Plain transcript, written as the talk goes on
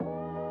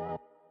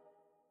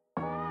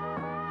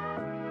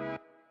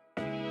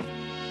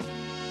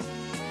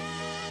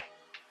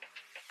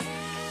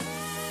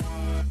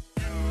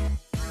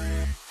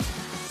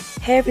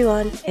Hey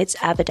everyone, it's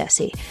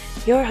Abadesi,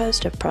 your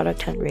host of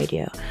Product Hunt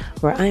Radio,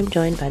 where I'm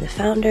joined by the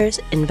founders,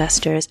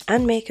 investors,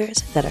 and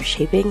makers that are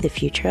shaping the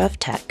future of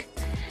tech.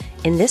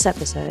 In this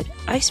episode,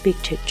 I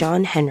speak to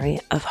John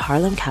Henry of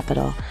Harlem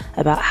Capital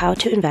about how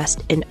to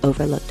invest in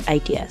overlooked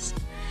ideas.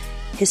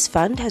 His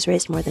fund has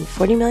raised more than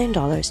 $40 million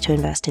to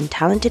invest in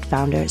talented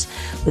founders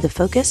with a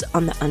focus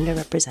on the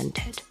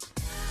underrepresented.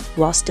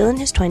 While still in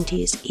his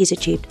 20s, he's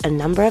achieved a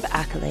number of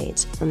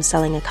accolades, from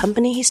selling a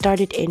company he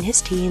started in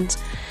his teens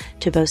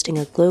to boasting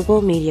a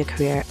global media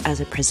career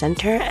as a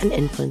presenter and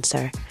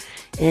influencer.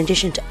 In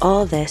addition to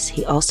all this,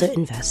 he also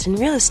invests in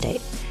real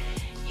estate.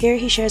 Here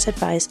he shares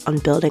advice on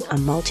building a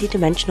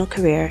multi-dimensional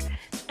career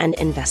and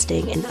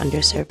investing in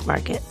underserved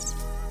markets.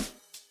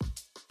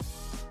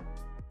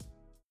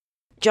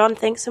 John,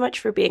 thanks so much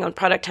for being on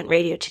Product Hunt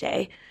Radio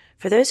today.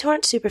 For those who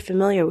aren't super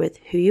familiar with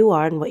who you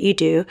are and what you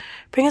do,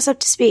 bring us up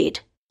to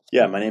speed.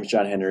 Yeah, my name's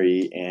John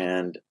Henry,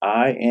 and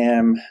I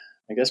am,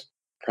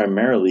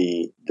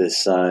 primarily the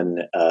son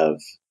of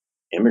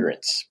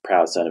immigrants,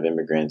 proud son of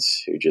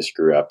immigrants who just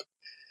grew up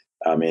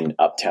in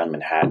uptown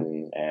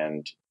Manhattan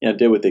and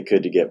did what they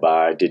could to get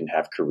by, didn't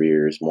have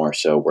careers, more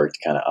so worked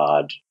kind of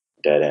odd,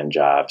 dead-end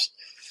jobs.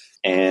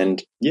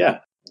 And yeah,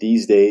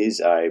 these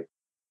days I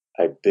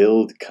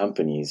build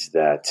companies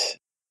that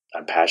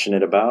I'm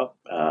passionate about.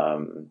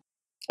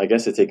 I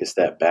guess to take a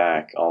step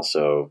back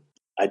also,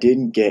 I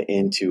didn't get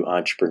into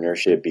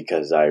entrepreneurship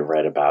because I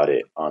read about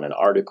it on an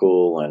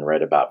article and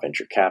read about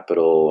venture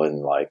capital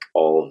and like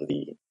all of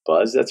the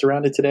buzz that's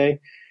around it today.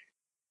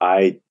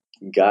 I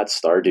got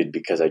started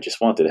because I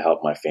just wanted to help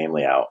my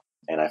family out.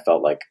 And I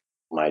felt like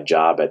my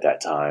job at that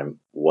time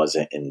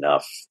wasn't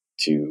enough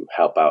to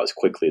help out as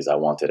quickly as I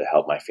wanted to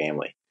help my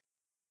family.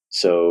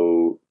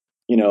 So,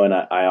 and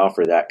I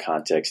offer that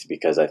context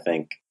because I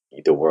think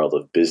the world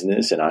of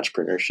business and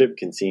entrepreneurship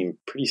can seem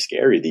pretty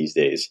scary these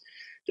days.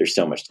 There's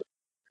so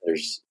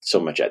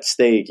much at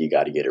stake. You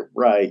got to get it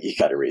right. You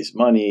got to raise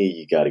money.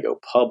 You got to go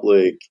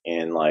public.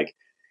 And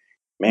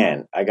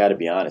man, I got to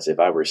be honest, if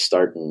I were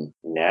starting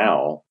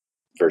now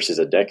versus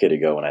a decade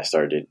ago when I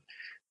started,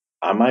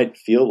 I might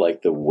feel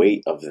like the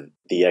weight of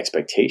the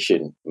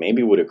expectation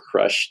maybe would have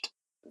crushed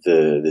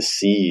the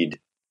seed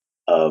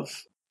of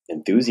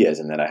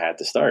enthusiasm that I had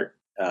to start.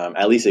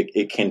 At least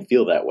it can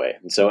feel that way.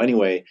 And so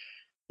anyway,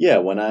 yeah,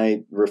 when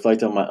I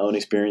reflect on my own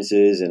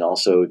experiences and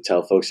also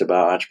tell folks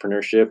about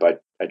entrepreneurship,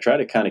 I try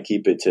to kind of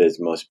keep it to its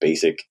most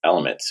basic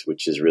elements,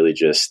 which is really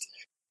just,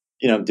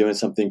 doing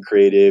something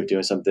creative,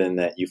 doing something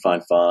that you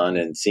find fun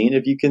and seeing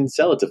if you can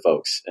sell it to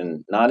folks,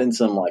 and not in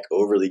some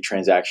overly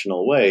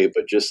transactional way,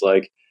 but just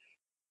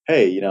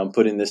hey, I'm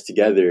putting this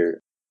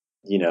together,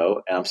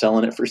 and I'm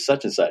selling it for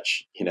such and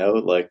such,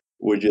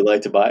 would you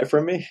like to buy it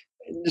from me?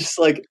 Just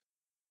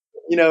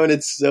and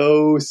it's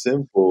so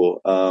simple.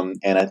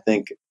 And I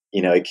think,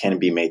 it can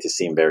be made to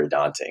seem very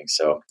daunting.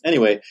 So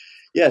anyway,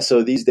 yeah.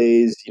 So these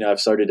days, I've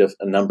started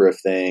a number of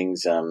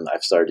things.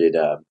 I've started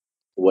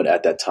what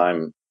at that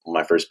time,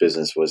 my first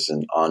business was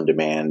an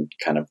on-demand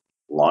kind of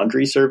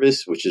laundry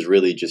service, which is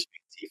really just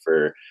fancy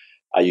for,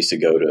 I used to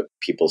go to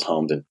people's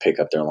homes and pick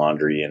up their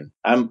laundry. And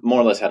I more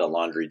or less had a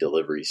laundry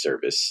delivery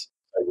service.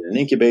 I did an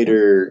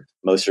incubator,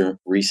 most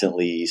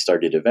recently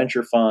started a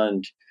venture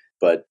fund,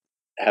 but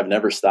have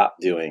never stopped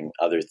doing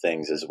other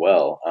things as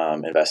well.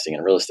 Investing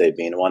in real estate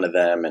being one of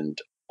them, and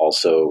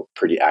also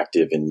pretty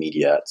active in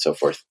media and so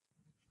forth.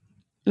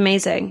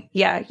 Amazing.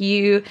 Yeah,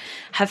 you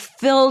have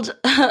filled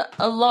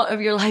a lot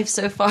of your life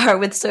so far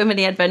with so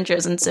many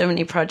adventures and so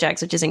many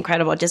projects, which is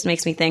incredible. It just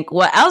makes me think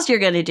what else you're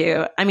going to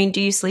do. I mean,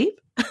 do you sleep?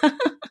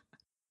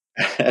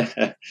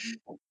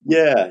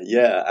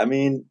 Yeah. I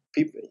mean,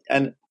 people,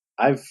 and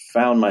I've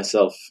found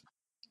myself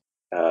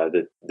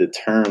the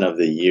turn of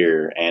the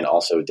year and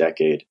also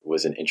decade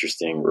was an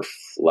interesting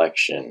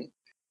reflection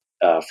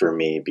for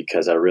me,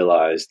 because I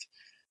realized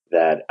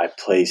that I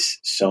place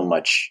so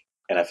much,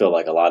 and I feel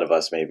like a lot of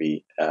us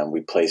maybe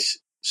we place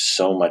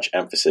so much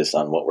emphasis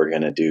on what we're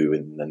going to do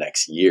in the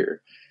next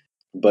year.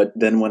 But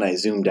then when I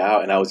zoomed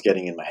out and I was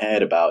getting in my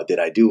head about, did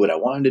I do what I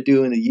wanted to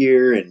do in a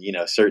year? And,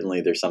 certainly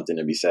there's something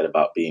to be said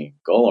about being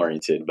goal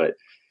oriented, but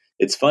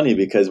it's funny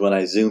because when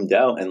I zoomed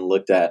out and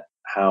looked at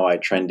how I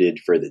trended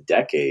for the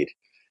decade,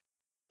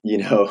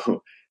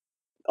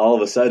 all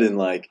of a sudden,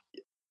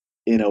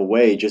 in a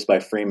way, just by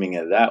framing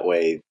it that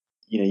way,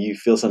 you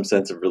feel some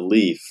sense of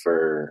relief,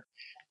 or,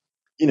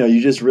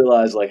 you just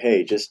realize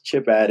hey, just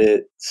chip at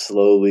it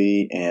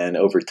slowly. And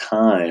over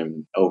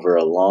time, over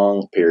a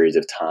long period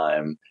of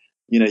time,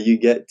 you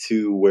get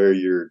to where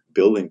you're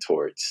building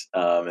towards.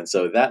 And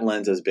so that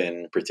lens has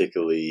been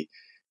particularly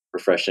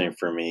refreshing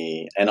for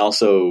me. And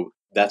also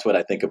that's what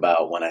I think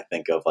about when I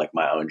think of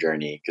my own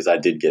journey, because I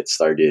did get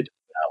started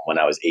when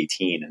I was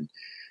 18. And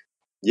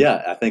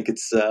yeah, I think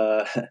it's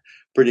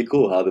pretty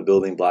cool how the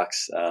building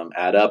blocks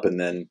add up. And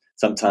then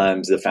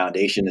sometimes the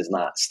foundation is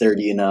not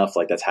sturdy enough.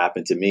 That's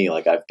happened to me.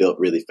 I've built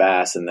really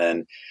fast and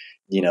then,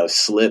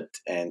 slipped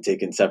and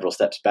taken several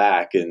steps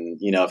back. And,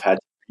 I've had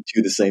to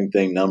do the same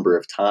thing number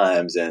of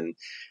times. And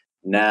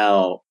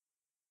now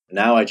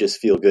now I just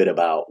feel good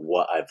about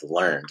what I've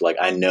learned. Like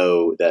I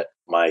know that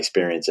my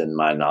experience and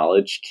my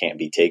knowledge can't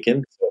be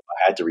taken. So if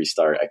I had to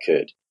restart, I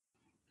could.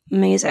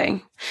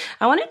 Amazing.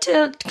 I wanted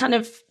to kind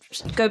of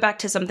go back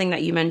to something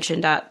that you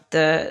mentioned at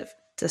the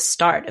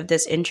start of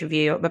this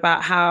interview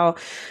about how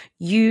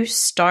you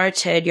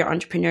started your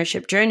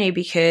entrepreneurship journey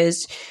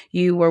because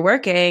you were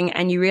working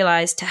and you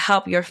realized to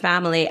help your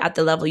family at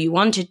the level you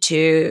wanted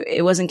to,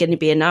 it wasn't going to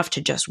be enough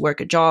to just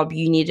work a job.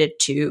 You needed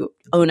to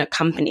own a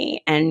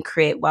company and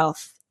create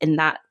wealth in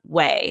that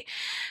way.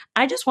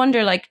 I just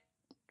wonder, like,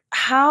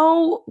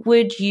 how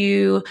would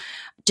you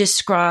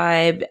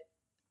describe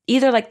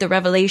either like the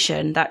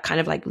revelation that kind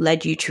of like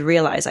led you to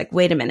realize like,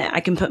 wait a minute, I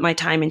can put my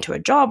time into a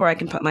job or I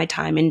can put my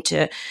time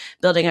into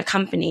building a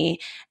company.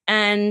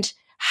 And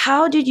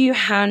how did you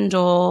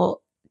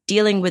handle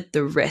dealing with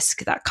the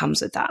risk that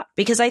comes with that?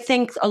 Because I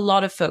think a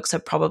lot of folks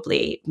have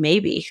probably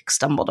maybe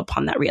stumbled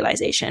upon that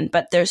realization,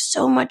 but there's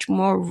so much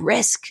more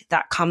risk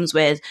that comes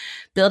with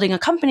building a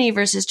company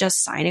versus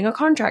just signing a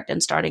contract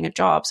and starting a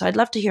job. So I'd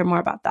love to hear more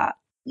about that.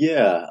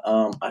 Yeah,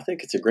 I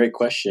think it's a great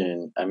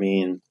question. I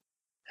mean,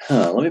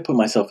 let me put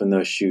myself in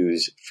those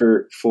shoes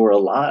for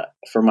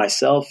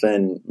myself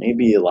and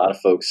maybe a lot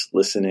of folks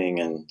listening,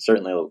 and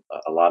certainly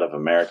a lot of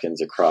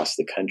Americans across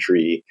the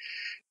country.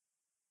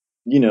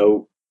 You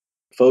know,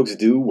 folks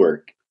do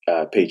work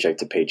paycheck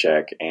to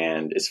paycheck,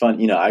 and it's fun.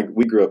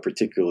 We grew up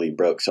particularly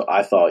broke, so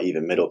I thought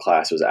even middle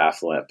class was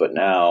affluent. But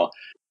now,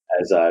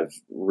 as I've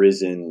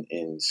risen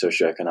in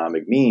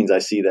socioeconomic means, I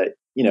see that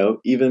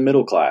even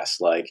middle class,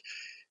 like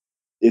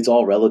it's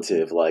all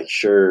relative. Like,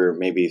 sure,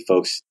 maybe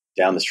folks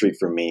down the street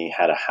from me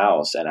had a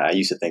house, and I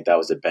used to think that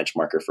was a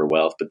benchmarker for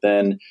wealth. But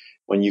then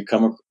when you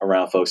come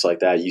around folks like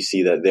that, you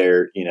see that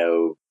they're,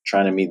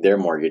 trying to meet their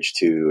mortgage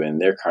too and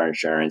their car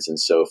insurance and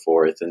so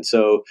forth. And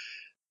so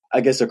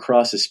I guess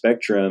across the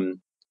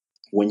spectrum,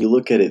 when you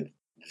look at it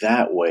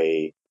that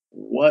way,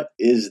 what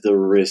is the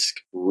risk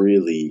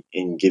really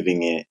in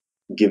giving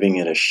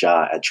it a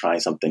shot at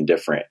trying something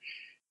different?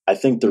 I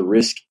think the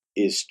risk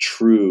is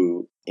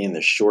true in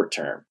the short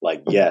term.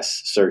 Like,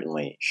 yes,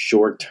 certainly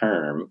short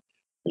term,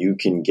 you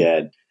can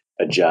get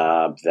a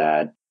job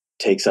that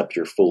takes up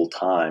your full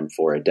time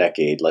for a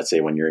decade, let's say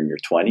when you're in your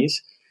 20s.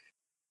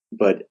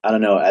 But I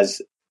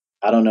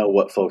don't know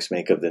what folks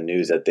make of the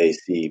news that they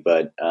see,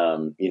 but there are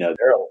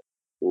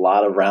a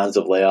lot of rounds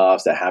of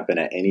layoffs that happen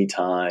at any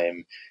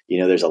time.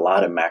 There's a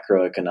lot of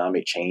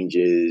macroeconomic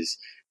changes.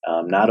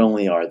 Not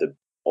only are the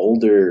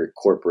older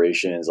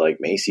corporations like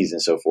Macy's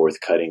and so forth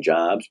cutting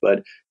jobs,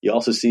 but you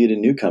also see it in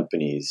new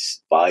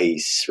companies,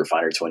 Vice,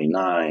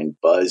 Refinery29,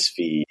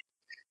 BuzzFeed,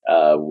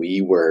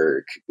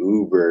 WeWork,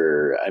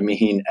 Uber. I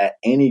mean, at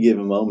any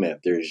given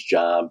moment, there's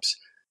jobs,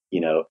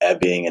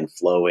 ebbing and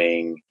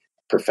flowing.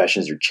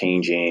 Professions are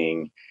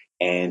changing.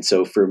 And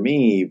so for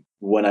me,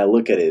 when I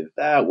look at it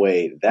that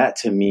way, that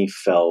to me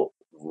felt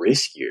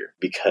riskier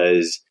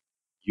because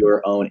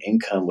your own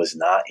income was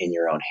not in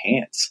your own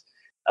hands.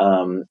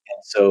 And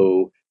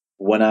so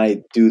when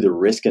I do the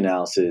risk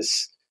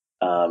analysis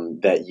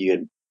that you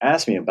had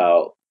asked me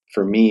about,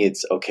 for me,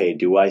 it's okay,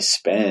 do I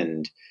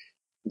spend,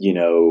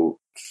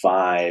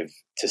 5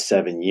 to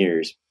 7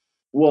 years?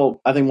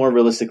 Well, I think more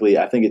realistically,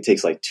 I think it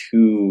takes like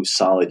 2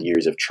 solid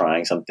years of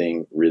trying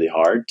something really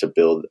hard to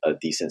build a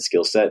decent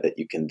skill set that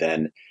you can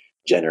then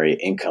generate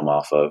income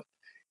off of.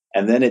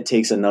 And then it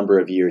takes a number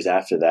of years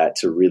after that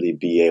to really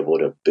be able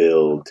to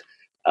build,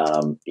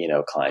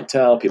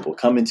 clientele, people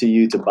coming to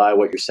you to buy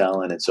what you're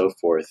selling and so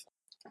forth.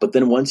 But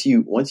then once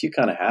you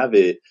kind of have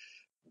it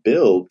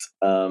built,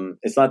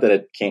 it's not that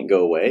it can't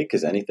go away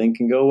because anything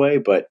can go away.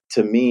 But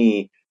to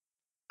me,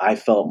 I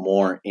felt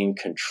more in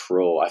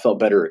control. I felt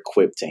better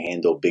equipped to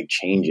handle big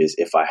changes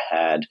if I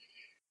had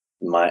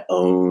my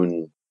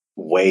own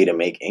way to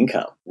make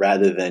income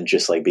rather than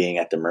just like being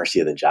at the mercy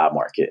of the job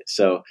market.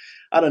 So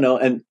I don't know.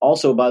 And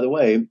also, by the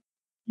way,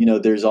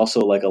 there's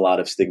also like a lot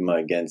of stigma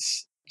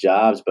against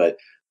jobs, but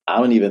I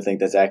don't even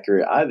think that's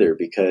accurate either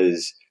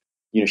because,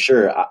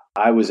 sure,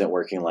 I wasn't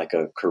working like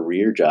a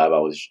career job. I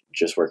was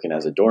just working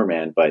as a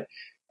doorman, but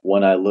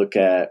when I look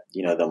at,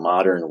 the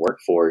modern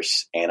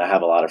workforce, and I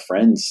have a lot of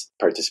friends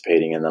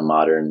participating in the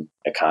modern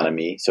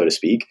economy, so to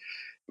speak,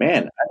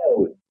 man, I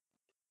know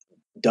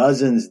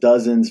dozens,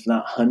 if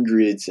not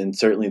hundreds, and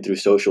certainly through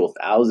social,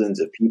 thousands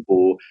of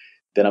people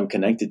that I'm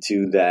connected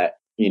to that,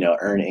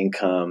 earn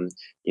income,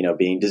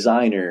 being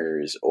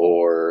designers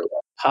or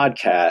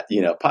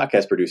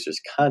podcast producers,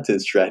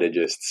 content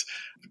strategists,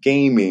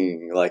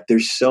 gaming. Like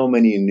there's so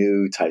many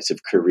new types of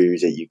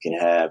careers that you can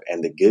have.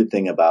 And the good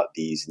thing about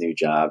these new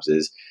jobs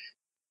is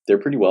they're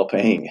pretty well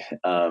paying.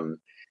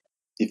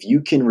 If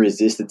you can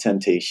resist the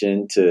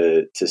temptation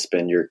to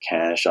spend your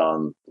cash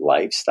on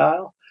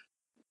lifestyle,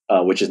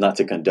 which is not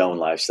to condone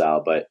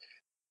lifestyle, but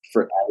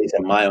for at least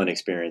in my own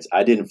experience,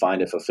 I didn't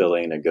find it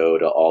fulfilling to go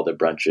to all the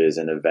brunches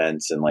and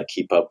events and like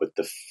keep up with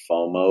the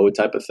FOMO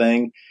type of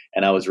thing.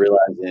 And I was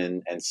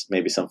realizing, and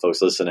maybe some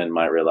folks listening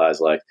might realize,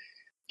 like,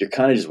 you're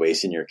kind of just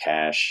wasting your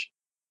cash,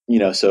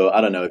 so I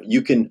don't know if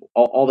you can,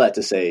 all that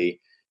to say,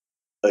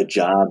 a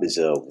job is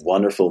a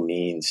wonderful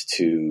means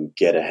to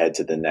get ahead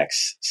to the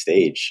next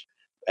stage.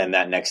 And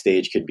that next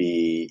stage could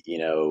be,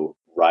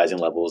 rising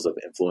levels of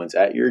influence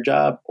at your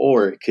job,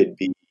 or it could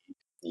be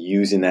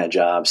using that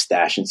job,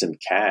 stashing some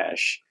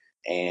cash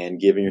and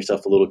giving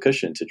yourself a little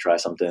cushion to try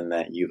something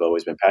that you've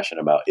always been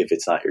passionate about if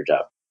it's not your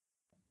job.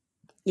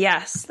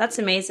 Yes, that's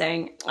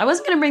amazing. I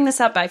wasn't going to bring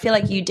this up, but I feel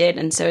like you did.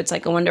 And so it's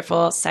like a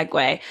wonderful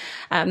segue.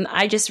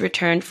 I just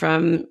returned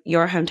from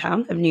your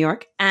hometown of New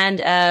York.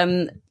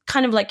 And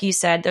kind of like you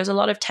said, there's a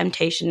lot of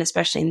temptation,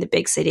 especially in the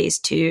big cities,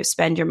 to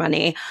spend your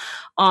money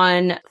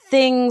on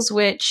things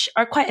which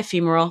are quite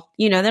ephemeral.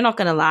 They're not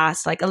going to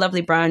last, like a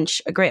lovely brunch,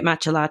 a great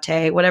matcha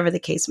latte, whatever the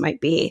case might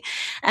be.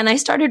 And I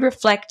started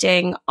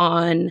reflecting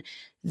on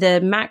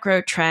the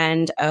macro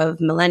trend of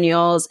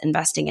millennials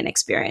investing in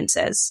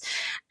experiences.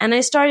 And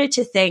I started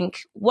to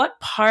think, what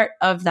part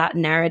of that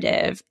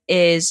narrative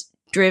is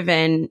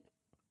driven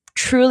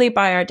truly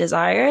by our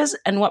desires,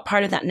 and what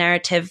part of that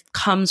narrative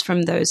comes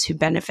from those who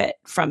benefit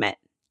from it?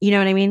 You know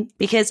what I mean?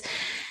 Because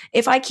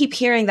if I keep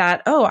hearing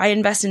that, oh, I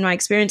invest in my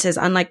experiences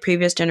unlike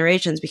previous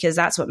generations because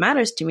that's what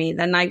matters to me,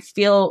 then I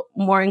feel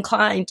more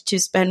inclined to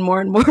spend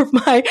more and more of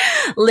my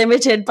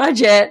limited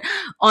budget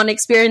on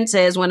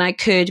experiences when I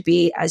could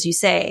be, as you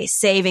say,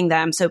 saving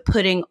them. So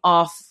putting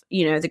off,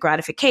 the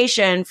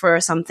gratification for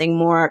something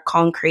more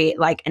concrete,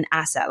 like an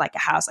asset, like a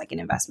house, like an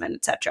investment,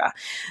 etc.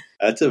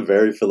 That's a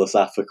very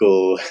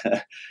philosophical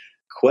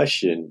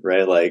question,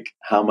 right? Like,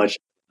 how much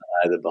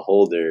the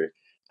beholder?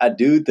 I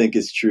do think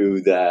it's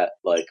true that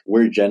like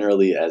we're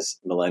generally, as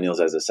millennials,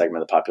 as a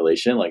segment of the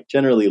population, like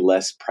generally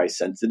less price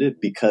sensitive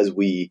because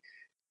we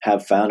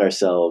have found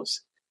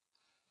ourselves,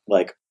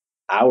 like,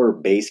 our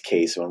base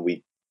case when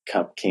we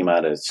came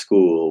out of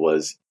school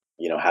was,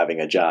 having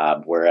a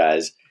job.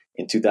 Whereas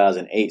in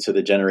 2008, so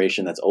the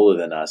generation that's older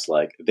than us,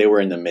 like they were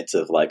in the midst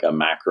of like a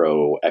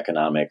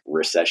macroeconomic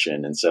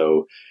recession. And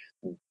so,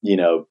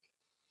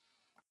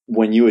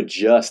 when you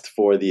adjust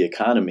for the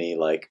economy,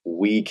 like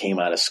we came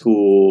out of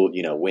school,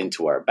 wind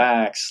to our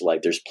backs,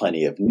 like there's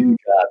plenty of new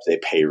jobs, they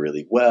pay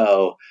really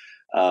well.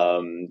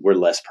 We're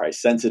less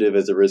price sensitive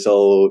as a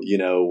result,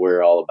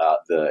 we're all about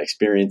the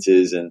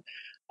experiences. And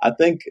I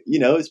think,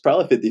 it's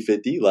probably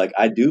 50-50. Like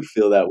I do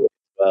feel that way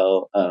as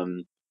well.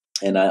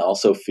 And I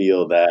also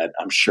feel that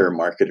I'm sure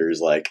marketers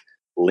like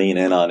lean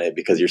in on it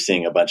because you're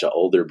seeing a bunch of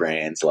older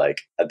brands like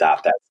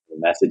adopt that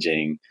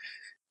messaging.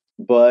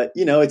 But,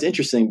 it's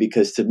interesting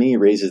because to me it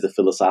raises the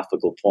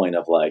philosophical point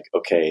of like,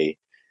 okay,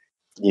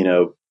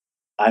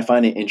 I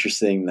find it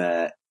interesting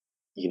that,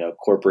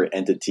 corporate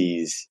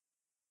entities,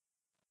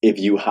 if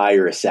you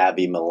hire a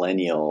savvy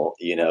millennial,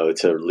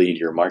 to lead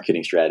your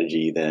marketing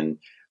strategy, then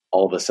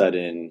all of a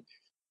sudden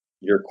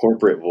your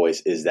corporate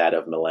voice is that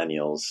of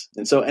millennials.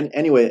 And so, and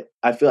anyway,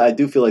 I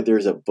do feel like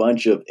there's a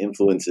bunch of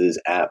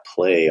influences at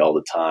play all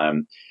the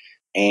time.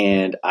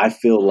 And I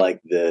feel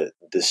like the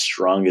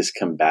strongest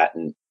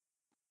combatant,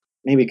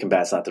 maybe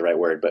combat's not the right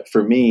word, but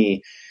for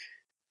me,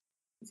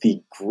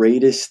 the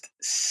greatest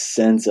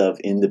sense of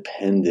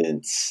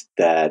independence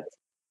that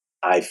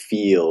I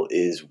feel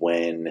is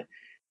when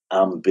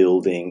I'm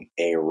building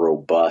a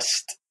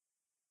robust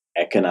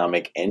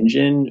economic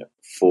engine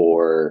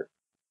for.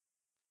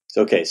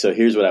 Okay, so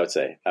here's what I would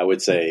say. I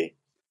would say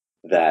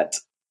that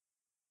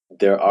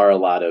there are a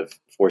lot of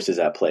forces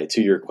at play.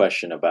 To your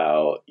question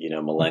about,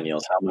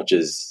 millennials, how much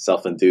is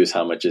self-induced,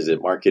 how much is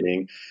it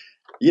marketing?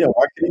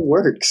 Marketing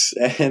works.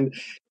 And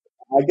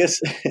I guess,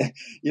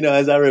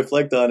 as I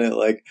reflect on it,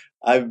 like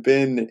I've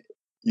been,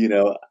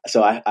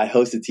 so I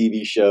host a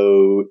TV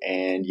show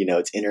and,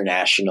 it's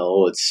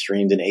international, it's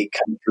streamed in 8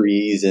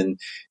 countries and,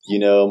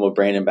 I'm a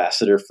brand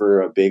ambassador for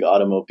a big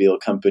automobile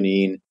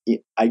company. And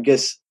I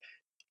guess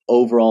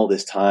overall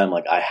this time,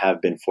 like I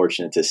have been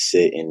fortunate to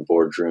sit in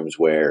boardrooms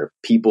where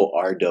people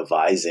are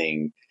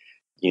devising,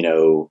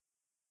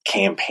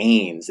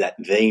 campaigns that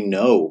they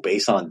know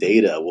based on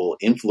data will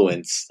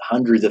influence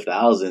hundreds of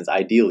thousands,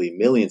 ideally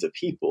millions of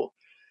people.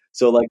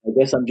 So like, I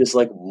guess I'm just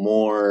like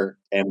more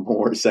and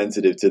more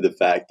sensitive to the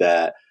fact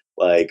that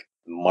like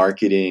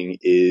marketing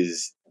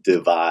is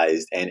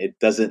devised and it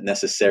doesn't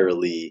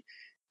necessarily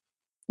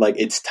like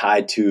it's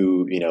tied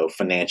to,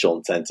 financial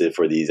incentive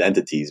for these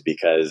entities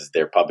because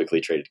they're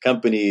publicly traded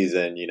companies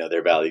and,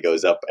 their value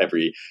goes up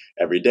every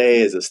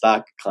day as the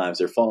stock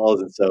climbs or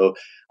falls. And so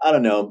I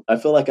don't know, I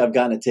feel like I've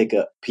gotten to take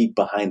a peek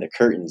behind the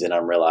curtains and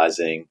I'm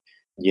realizing,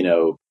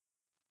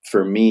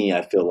 for me,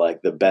 I feel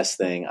like the best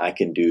thing I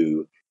can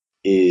do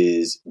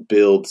is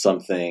build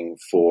something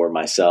for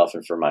myself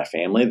and for my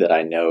family that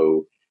I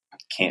know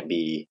can't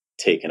be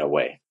taken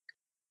away.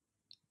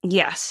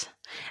 Yes.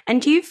 And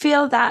do you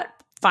feel that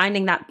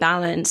finding that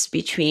balance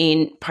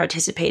between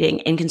participating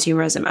in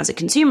consumerism as a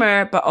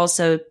consumer, but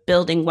also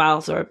building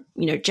wealth or,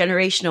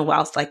 generational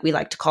wealth, like we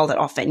like to call it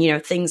often,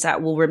 things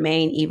that will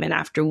remain even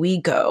after we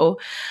go,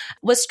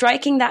 was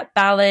striking that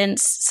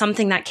balance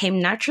something that came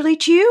naturally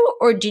to you?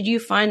 Or did you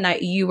find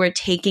that you were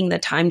taking the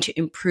time to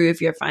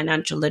improve your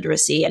financial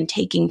literacy and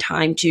taking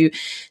time to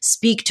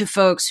speak to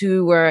folks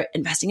who were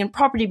investing in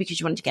property because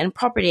you wanted to get in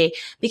property?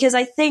 Because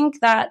I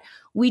think that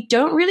we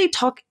don't really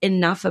talk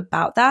enough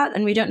about that,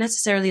 and we don't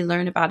necessarily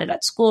learn about it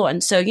at school.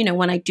 And so,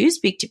 when I do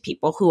speak to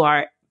people who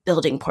are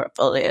building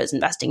portfolios,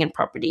 investing in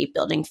property,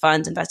 building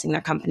funds, investing in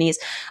their companies,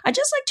 I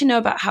just like to know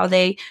about how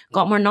they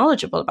got more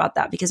knowledgeable about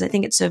that, because I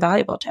think it's so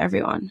valuable to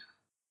everyone.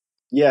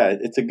 Yeah,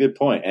 it's a good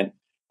point. And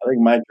I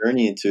think my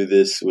journey into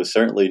this was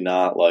certainly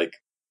not like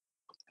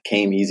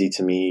came easy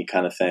to me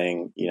kind of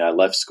thing. I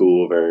left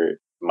school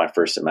my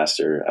first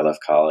semester. I left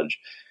college,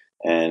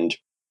 and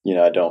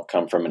I don't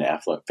come from an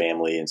affluent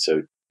family, and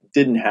so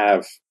didn't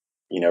have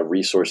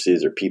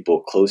resources or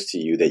people close to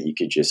you that you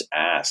could just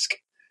ask.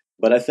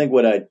 But I think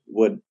what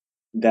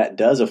that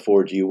does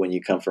afford you when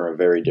you come from a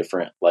very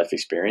different life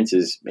experience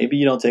is maybe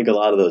you don't take a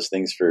lot of those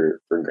things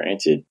for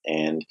granted.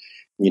 And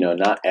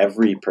not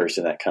every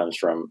person that comes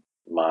from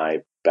my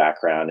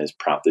background is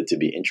prompted to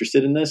be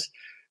interested in this,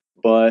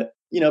 but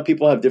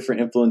people have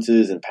different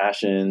influences and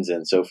passions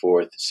and so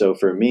forth. So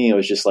for me, it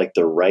was just like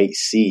the right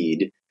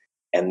seed,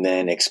 and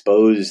then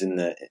exposed in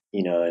an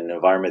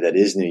environment that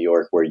is New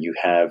York, where you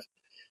have,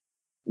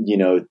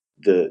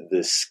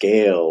 the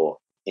scale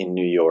in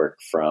New York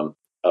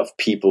of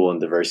people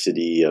and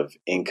diversity of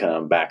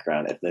income,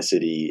 background,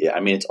 ethnicity. I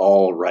mean, it's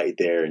all right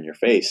there in your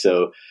face.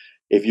 So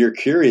if you're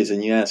curious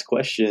and you ask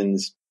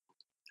questions,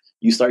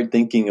 you start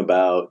thinking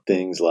about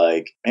things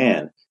like,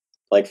 man,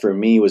 like for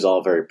me, it was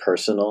all very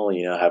personal,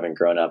 having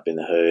grown up in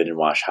the hood in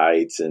Wash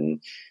Heights.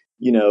 And,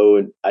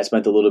 I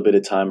spent a little bit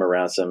of time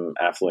around some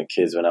affluent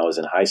kids when I was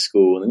in high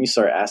school. And then you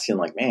start asking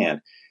like,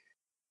 man,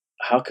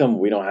 how come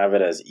we don't have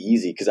it as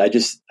easy? Because I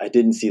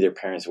didn't see their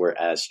parents were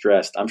as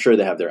stressed. I'm sure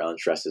they have their own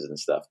stresses and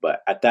stuff. But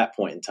at that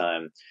point in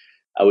time,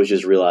 I was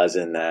just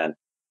realizing that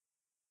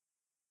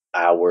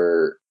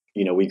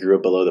we grew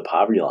up below the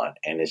poverty line,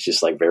 and it's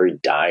just like very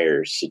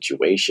dire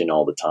situation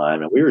all the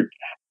time. And we were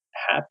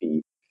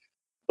happy.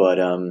 But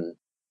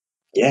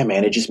yeah,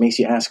 man, it just makes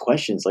you ask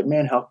questions like,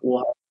 man, how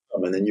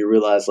come? And then you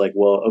realize like,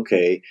 well,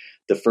 okay,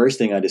 the first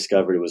thing I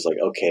discovered was like,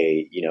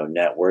 okay,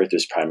 net worth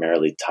is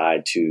primarily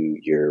tied to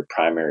your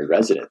primary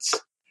residence.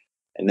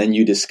 And then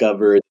you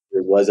discover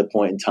there was a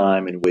point in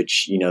time in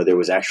which, there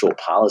was actual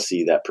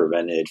policy that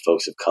prevented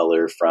folks of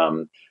color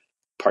from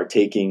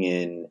partaking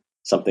in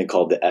something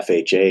called the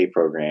FHA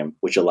program,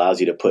 which allows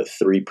you to put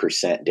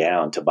 3%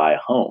 down to buy a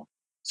home.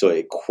 So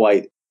it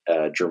quite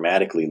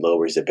dramatically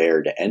lowers the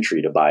barrier to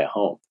entry to buy a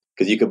home,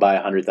 because you could buy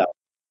 $100,000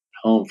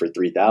 home for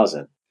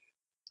 $3,000,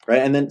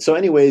 right? And then, so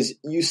anyways,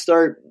 you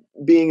start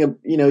being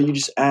you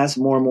just ask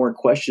more and more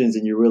questions,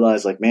 and you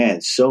realize like,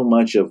 man, so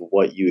much of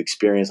what you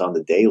experience on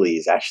the daily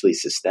is actually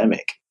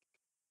systemic,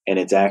 and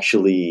it's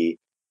actually,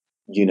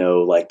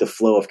 like the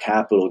flow of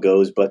capital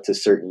goes but to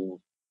certain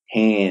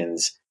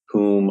hands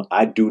whom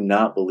I do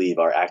not believe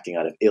are acting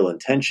out of ill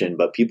intention,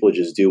 but people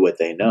just do what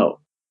they know.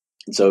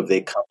 And so if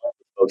they come up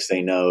with folks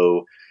they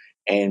know,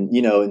 and,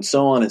 and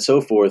so on and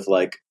so forth,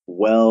 like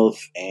wealth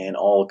and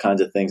all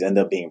kinds of things end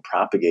up being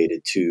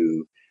propagated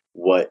to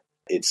what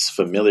it's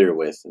familiar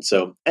with. And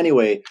so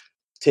anyway,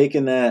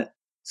 taking that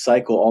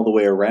cycle all the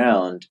way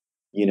around,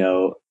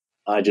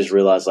 I just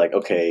realized like,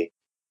 okay,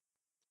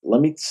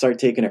 let me start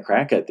taking a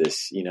crack at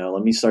this,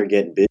 let me start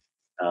getting busy.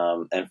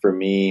 And for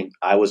me,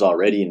 I was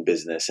already in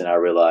business, and I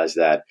realized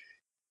that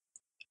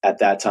at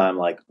that time,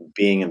 like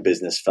being in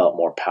business felt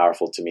more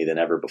powerful to me than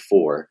ever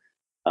before.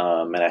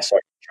 And I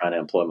started trying to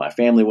employ my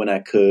family when I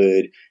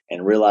could,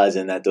 and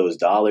realizing that those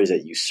dollars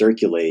that you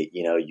circulate,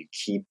 you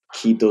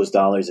keep those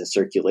dollars in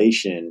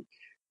circulation.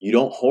 You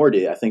don't hoard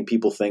it. I think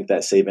people think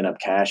that saving up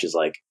cash is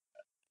like,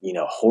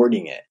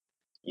 hoarding it.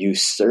 You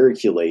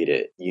circulate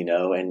it,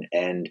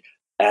 and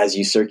as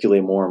you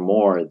circulate more and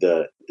more,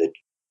 the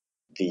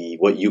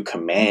what you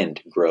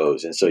command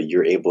grows. And so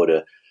you're able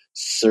to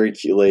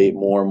circulate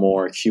more and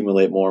more,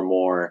 accumulate more and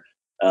more.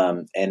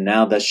 And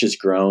now that's just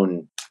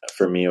grown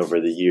for me over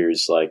the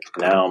years. Like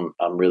now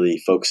I'm really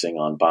focusing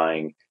on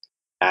buying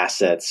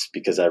assets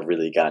because I've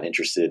really gotten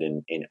interested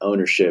in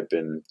ownership.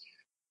 And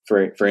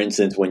for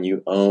instance, when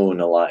you own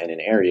a lot in an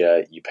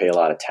area, you pay a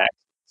lot of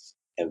taxes,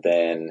 and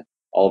then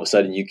all of a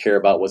sudden you care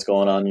about what's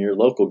going on in your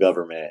local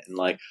government, and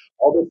like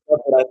all this stuff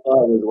that I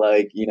thought was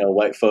like,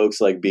 white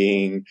folks like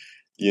being,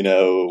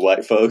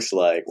 white folks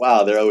like,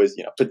 wow, they're always,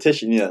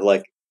 petitioning,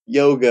 like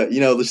yoga,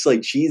 just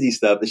like cheesy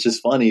stuff. It's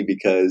just funny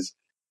because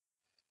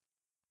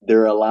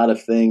there are a lot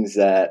of things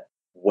that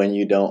when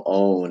you don't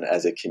own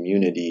as a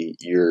community,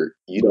 you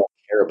don't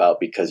care about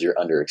because you're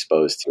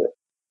underexposed to it.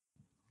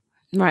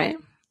 Right.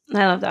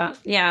 I love that.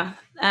 Yeah.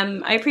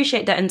 I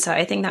appreciate that insight.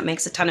 I think that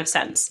makes a ton of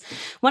sense.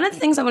 One of the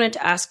things I wanted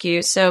to ask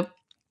you, so,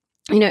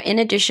 in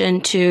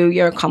addition to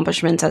your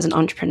accomplishments as an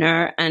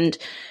entrepreneur and,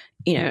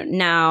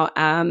 now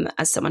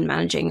as someone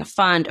managing a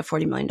fund, a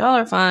 $40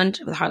 million fund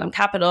with Harlem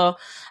Capital,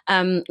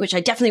 which I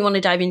definitely want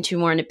to dive into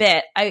more in a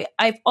bit.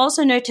 I've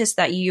also noticed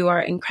that you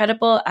are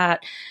incredible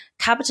at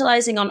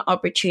capitalizing on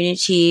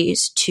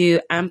opportunities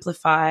to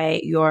amplify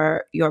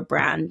your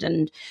brand.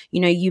 And,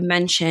 you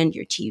mentioned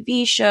your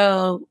TV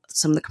show,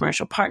 some of the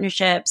commercial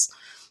partnerships.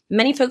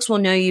 Many folks will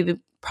know you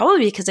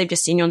probably because they've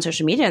just seen you on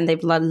social media and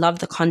they've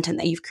loved the content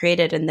that you've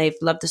created and they've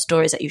loved the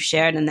stories that you've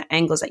shared and the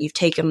angles that you've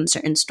taken on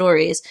certain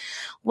stories.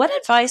 What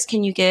advice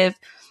can you give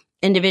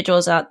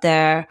individuals out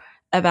there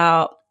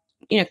about,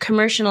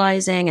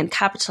 commercializing and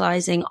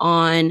capitalizing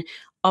on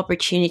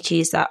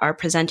opportunities that are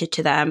presented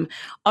to them,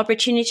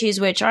 opportunities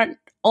which aren't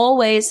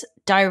always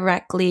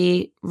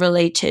directly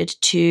related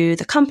to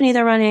the company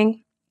they're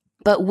running,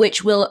 but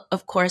which will,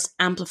 of course,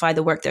 amplify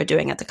the work they're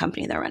doing at the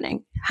company they're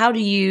running? How do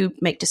you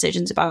make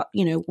decisions about,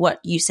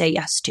 what you say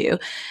yes to,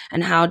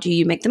 and how do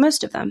you make the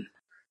most of them?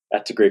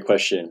 That's a great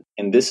question.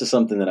 And this is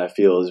something that I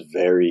feel is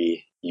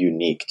very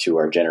unique to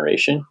our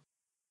generation.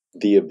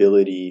 The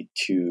ability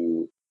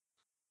to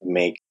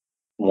make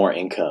more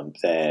income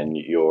than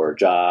your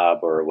job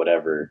or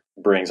whatever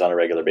brings on a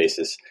regular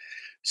basis.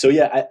 So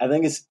yeah, I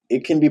think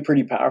it can be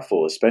pretty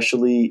powerful,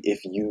 especially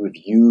if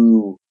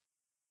you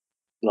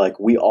like,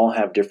 we all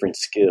have different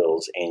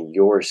skills and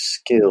your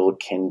skill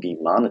can be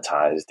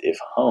monetized if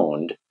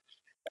honed.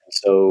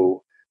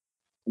 So,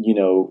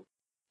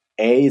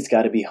 it's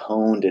got to be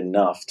honed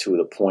enough to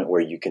the point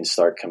where you can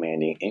start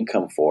commanding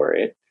income for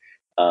it.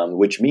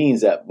 Which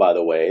means that, by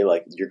the way,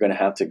 like, you're going to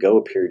have to go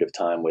a period of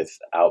time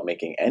without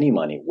making any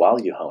money while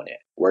you hone it,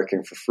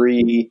 working for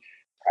free,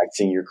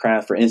 practicing your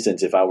craft. For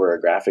instance, if I were a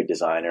graphic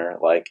designer,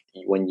 like,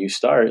 when you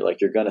start,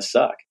 like, you're going to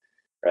suck,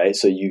 right?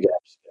 So you got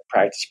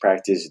to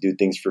practice, do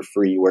things for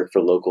free, work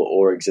for local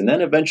orgs. And then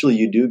eventually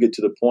you do get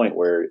to the point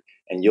where,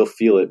 and you'll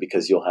feel it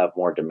because you'll have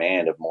more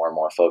demand of more and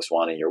more folks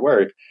wanting your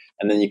work.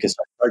 And then you can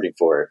start charging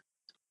for it.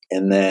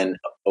 And then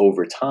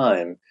over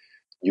time,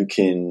 you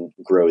can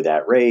grow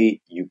that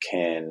rate. You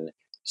can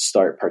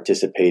start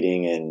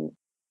participating in,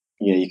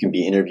 you can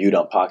be interviewed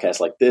on podcasts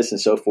like this and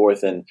so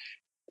forth. And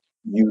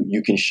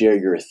you can share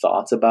your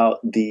thoughts about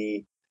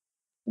the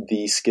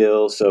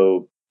skill.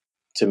 So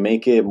to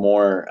make it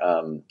more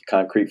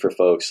concrete for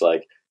folks,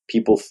 like,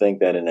 people think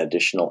that an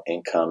additional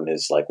income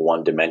is like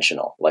one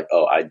dimensional, like,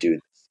 oh, I do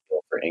this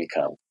skill for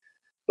income.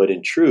 But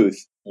in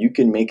truth, you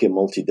can make it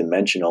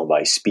multidimensional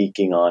by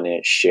speaking on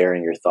it,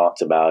 sharing your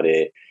thoughts about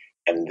it.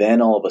 And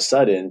then all of a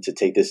sudden, to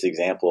take this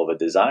example of a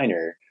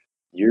designer,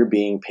 you're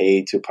being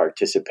paid to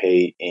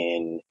participate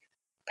in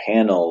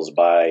panels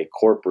by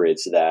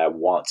corporates that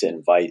want to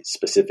invite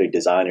specific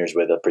designers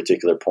with a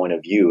particular point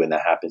of view, and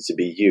that happens to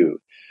be you.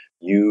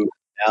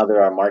 Now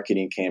there are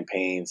marketing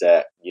campaigns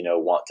that,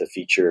 want to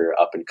feature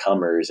up and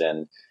comers,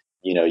 and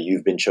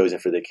you've been chosen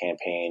for the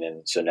campaign.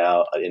 And so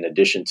now, in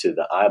addition to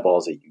the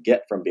eyeballs that you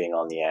get from being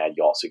on the ad,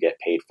 you also get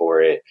paid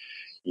for it.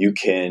 You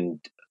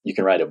can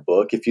write a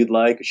book if you'd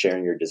like,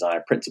 sharing your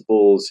design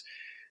principles,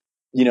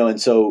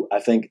 and so I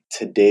think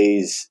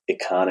today's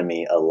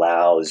economy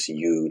allows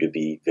you to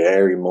be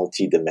very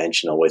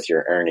multidimensional with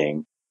your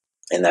earning.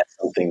 And that's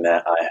something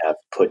that I have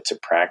put to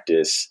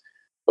practice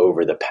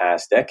over the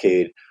past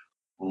decade,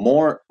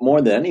 more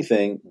than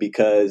anything,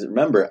 because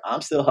remember,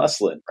 I'm still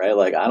hustling, right?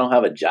 Like, I don't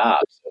have a job,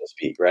 so to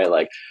speak, right?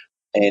 Like,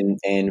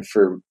 and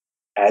for,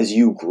 as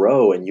you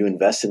grow and you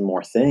invest in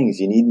more things,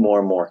 you need more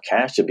and more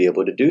cash to be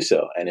able to do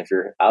so. And if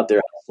you're out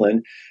there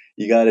hustling,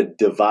 you got to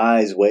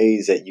devise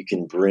ways that you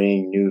can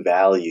bring new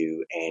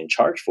value and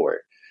charge for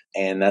it.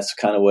 And that's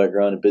kind of what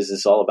growing a business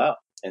is all about.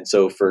 And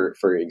so for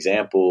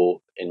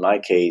example, in my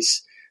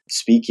case,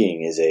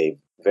 speaking is a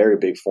very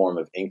big form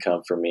of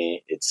income for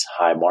me. It's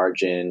high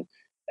margin,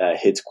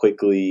 hits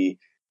quickly,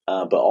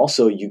 but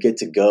also you get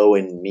to go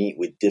and meet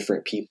with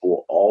different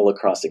people all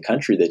across the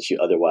country that you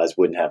otherwise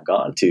wouldn't have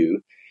gone to.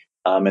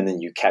 And then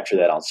you capture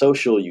that on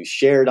social, you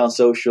share it on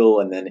social,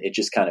 and then it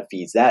just kind of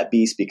feeds that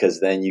beast, because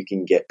then you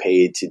can get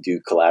paid to do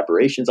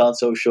collaborations on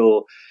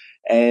social.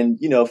 And,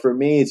 for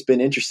me, it's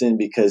been interesting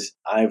because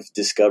I've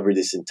discovered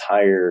this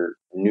entire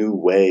new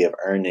way of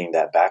earning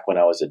that back when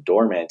I was a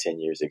doorman 10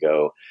 years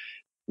ago.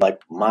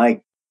 Like,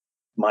 my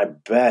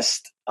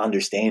best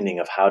understanding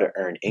of how to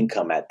earn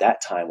income at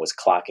that time was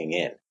clocking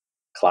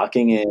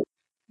in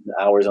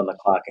hours on the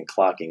clock and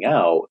clocking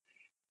out.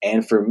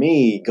 And for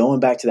me, going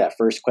back to that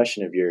first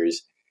question of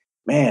yours,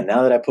 man,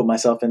 now that I put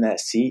myself in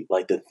that seat,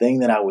 like, the thing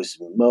that I was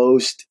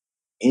most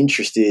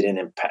interested in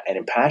and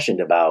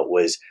impassioned about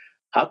was,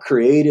 how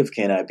creative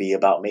can I be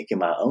about making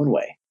my own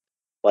way?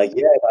 Like,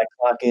 yeah, if I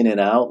clock in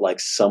and out, like,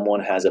 someone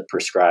has a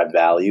prescribed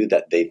value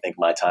that they think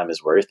my time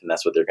is worth, and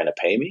that's what they're going to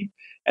pay me.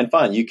 And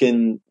fine, you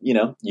can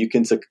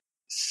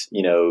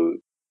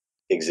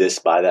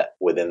exist by that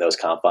within those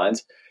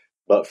confines.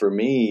 But for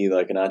me,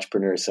 like, an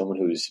entrepreneur is someone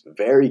who's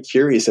very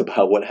curious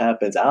about what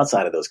happens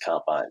outside of those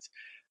confines.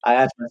 I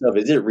ask myself,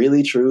 is it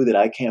really true that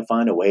I can't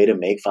find a way to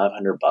make $500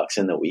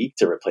 in the week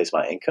to replace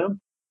my income?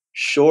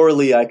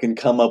 Surely I can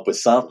come up with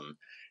something.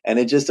 And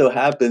it just so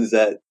happens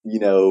that,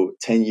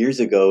 10 years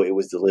ago, it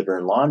was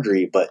delivering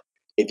laundry. But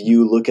if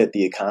you look at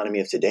the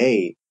economy of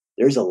today,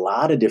 there's a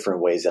lot of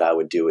different ways that I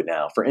would do it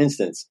now. For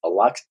instance,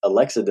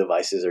 Alexa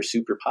devices are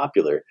super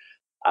popular.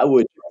 I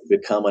would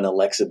become an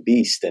Alexa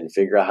beast and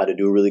figure out how to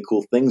do really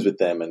cool things with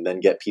them, and then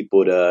get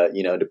people to,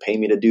 to pay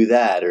me to do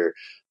that. Or,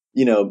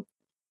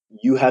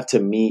 you have to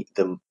meet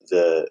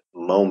the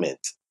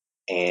moment.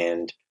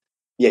 And,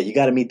 yeah, you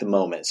got to meet the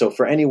moment. So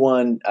for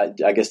anyone,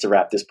 I guess to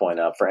wrap this point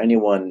up, for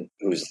anyone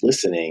who's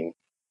listening,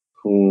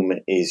 whom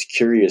is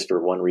curious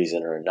for one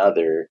reason or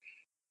another,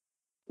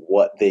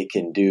 what they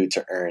can do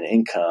to earn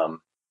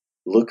income,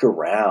 look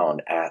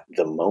around at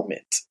the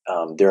moment.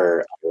 There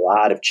are a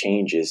lot of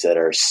changes that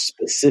are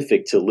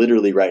specific to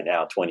literally right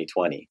now,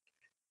 2020,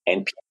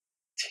 and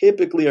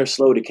typically are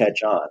slow to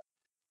catch on.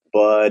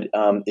 But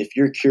if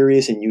you're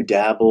curious and you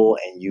dabble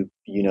and you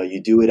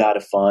do it out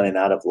of fun and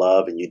out of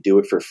love and you do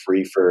it for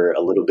free for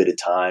a little bit of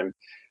time,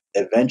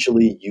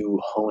 eventually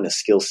you hone a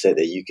skill set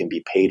that you can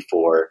be paid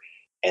for,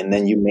 and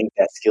then you make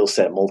that skill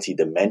set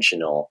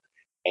multidimensional,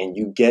 and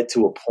you get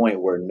to a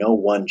point where no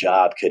one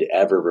job could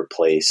ever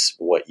replace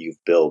what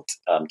you've built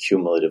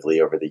cumulatively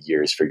over the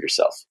years for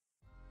yourself.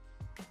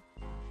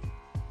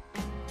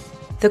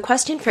 The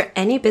question for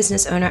any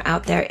business owner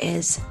out there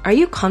is, are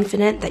you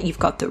confident that you've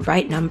got the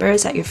right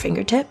numbers at your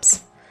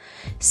fingertips?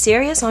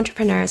 Serious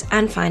entrepreneurs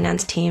and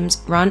finance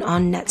teams run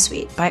on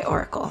NetSuite by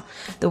Oracle,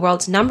 the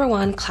world's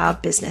 #1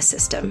 cloud business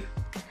system.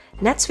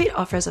 NetSuite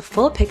offers a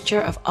full picture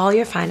of all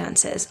your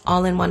finances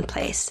all in one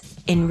place,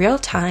 in real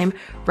time,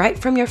 right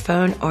from your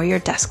phone or your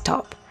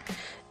desktop.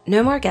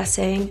 No more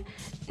guessing,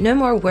 no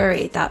more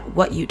worry that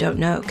what you don't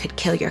know could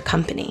kill your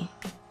company.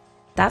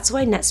 That's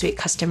why NetSuite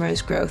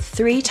customers grow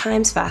 3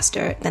 times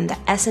faster than the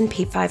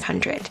S&P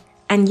 500,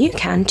 and you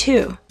can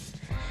too.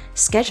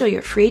 Schedule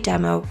your free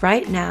demo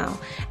right now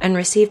and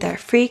receive their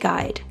free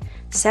guide,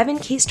 7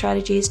 key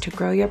strategies to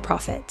grow your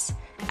profits,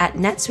 at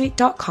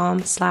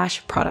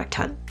netsuite.com/product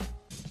hunt.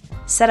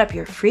 Set up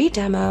your free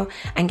demo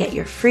and get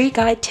your free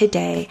guide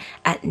today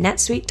at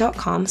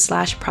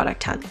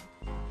netsuite.com/product hunt.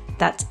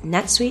 That's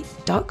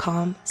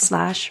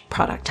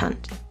netsuite.com/product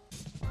hunt.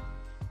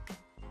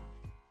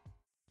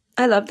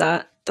 I love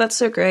that. That's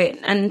so great.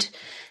 And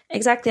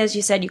exactly as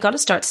you said, you got to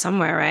start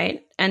somewhere,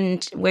 right?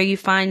 And where you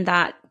find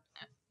that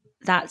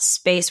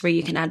space where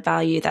you can add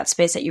value, that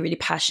space that you're really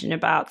passionate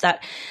about,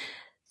 that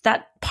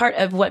part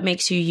of what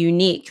makes you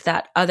unique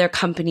that other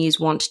companies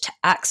want to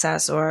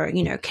access or,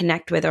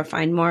 connect with or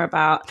find more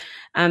about.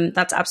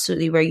 That's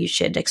absolutely where you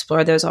should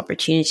explore those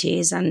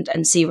opportunities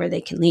and see where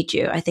they can lead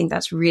you. I think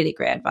that's really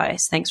great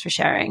advice. Thanks for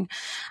sharing.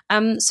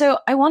 So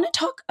I want to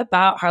talk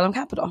about Harlem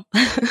Capital.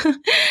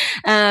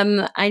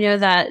 I know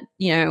that,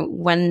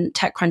 when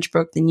TechCrunch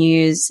broke the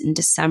news in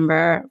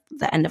December,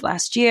 the end of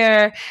last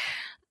year,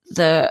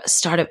 the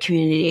startup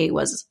community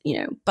was,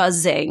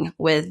 buzzing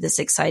with this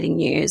exciting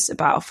news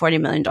about a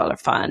 $40 million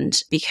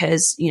fund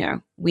because,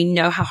 we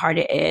know how hard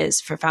it is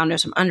for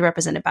founders from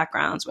underrepresented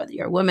backgrounds, whether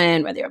you're a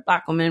woman, whether you're a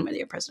Black woman, whether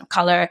you're a person of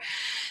color,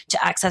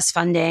 to access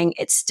funding.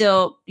 It's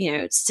still,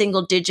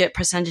 single digit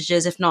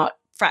percentages, if not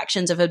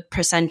fractions of a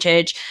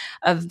percentage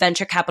of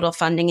venture capital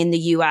funding in the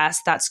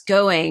US that's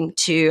going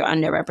to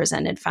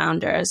underrepresented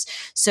founders.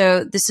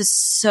 So this is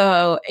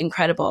so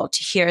incredible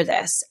to hear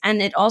this.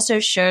 And it also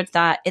showed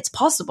that it's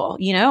possible.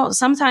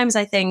 Sometimes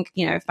I think,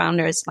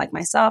 founders like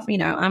myself,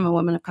 I'm a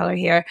woman of color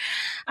here.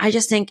 I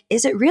just think,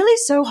 is it really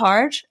so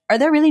hard? Are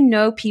there really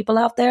no people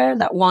out there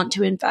that want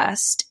to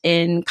invest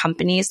in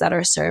companies that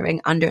are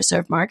serving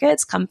underserved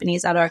markets,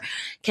 companies that are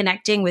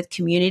connecting with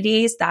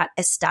communities that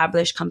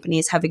established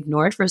companies have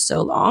ignored for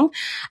so long?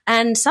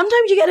 And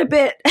sometimes you get a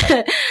bit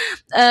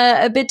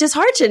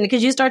disheartened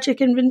because you start to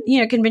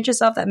convince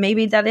yourself that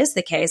maybe that is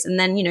the case. And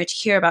then, to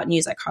hear about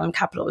news like Harlem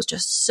Capital was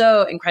just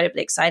so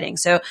incredibly exciting.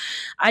 So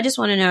I just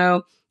want to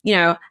know,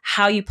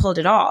 how you pulled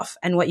it off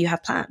and what you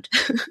have planned.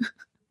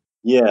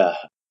 Yeah.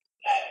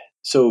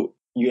 So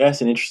you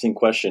asked an interesting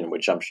question,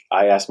 which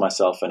I ask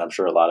myself, and I'm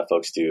sure a lot of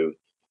folks do.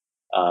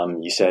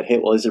 You said, "Hey,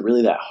 well, is it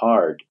really that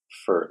hard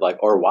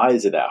or why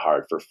is it that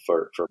hard for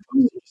folks to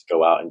just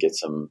go out and get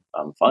some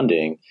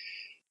funding?"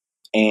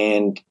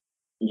 And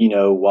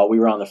while we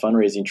were on the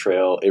fundraising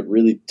trail, it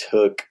really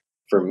took,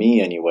 for me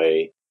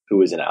anyway, who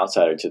was an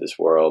outsider to this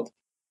world,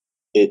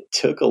 it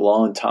took a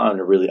long time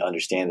to really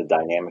understand the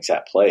dynamics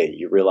at play.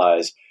 You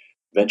realize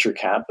venture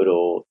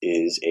capital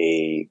is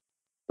a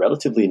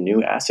relatively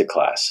new asset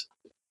class.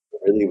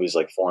 Really was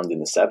formed in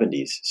the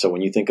 70s. So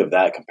when you think of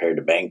that compared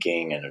to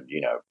banking and,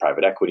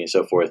 private equity and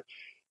so forth,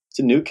 it's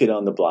a new kid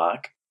on the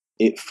block.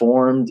 It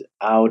formed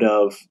out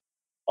of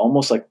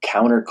almost like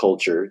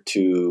counterculture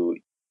to,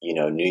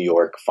 New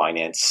York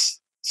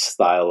finance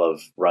style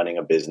of running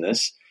a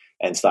business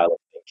and style of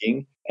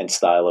thinking and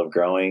style of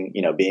growing,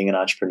 being an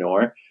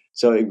entrepreneur.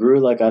 So it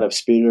grew out of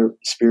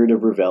spirit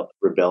of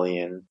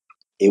rebellion.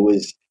 It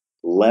was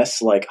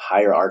less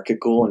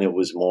hierarchical and it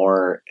was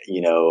more,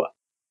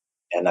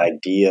 an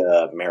idea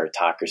of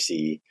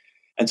meritocracy.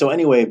 And so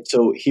anyway,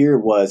 here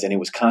it was, and it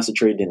was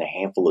concentrated in a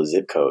handful of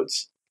zip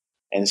codes.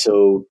 And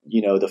so,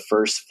 the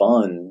first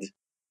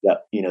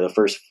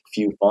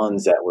few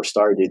funds that were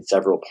started,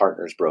 several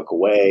partners broke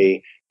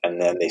away,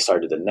 and then they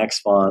started the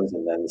next funds,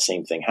 and then the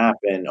same thing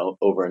happened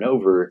over and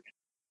over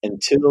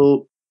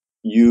until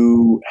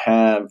you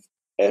have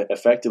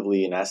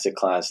effectively an asset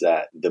class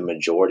that the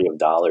majority of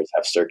dollars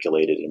have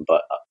circulated in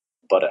but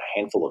a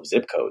handful of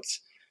zip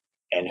codes,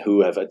 and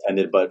who have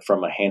attended but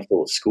from a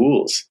handful of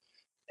schools.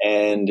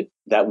 And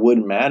that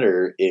wouldn't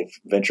matter if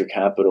venture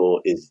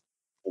capital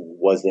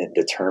wasn't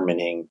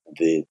determining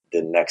the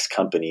next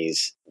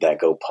companies that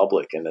go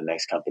public and the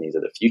next companies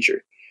of the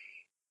future,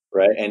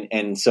 right?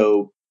 And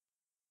so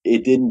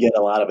it didn't get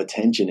a lot of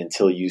attention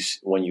until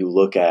when you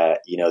look at,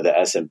 the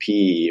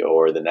S&P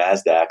or the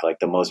NASDAQ, like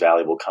the most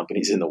valuable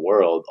companies in the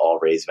world all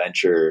raise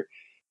venture,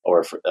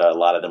 or a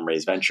lot of them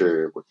raise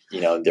venture.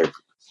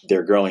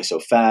 They're growing so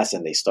fast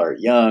and they start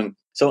young.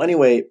 So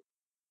anyway,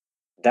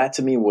 that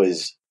to me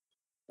was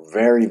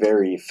very,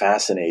 very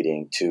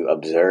fascinating to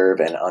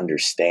observe and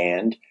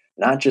understand,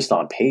 not just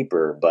on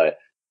paper, but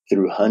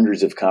through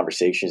hundreds of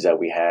conversations that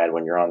we had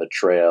when you're on the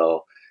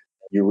trail.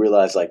 You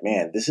realize, like,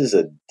 man, this is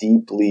a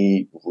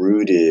deeply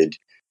rooted,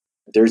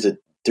 there's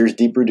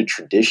deep rooted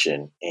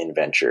tradition in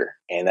venture,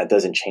 and that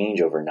doesn't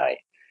change overnight.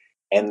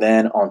 And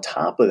then on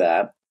top of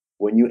that,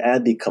 when you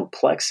add the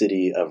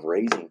complexity of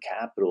raising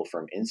capital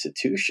from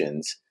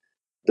institutions,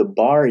 the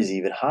bar is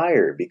even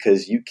higher,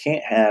 because you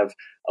can't have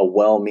a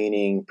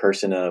well-meaning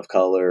person of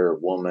color,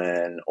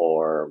 woman,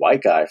 or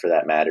white guy for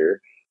that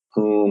matter,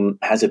 whom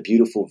has a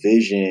beautiful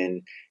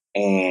vision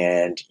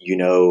and,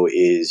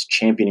 is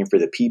championing for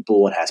the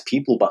people and has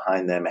people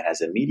behind them and has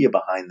the media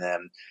behind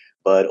them,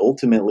 but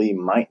ultimately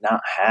might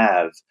not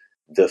have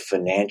the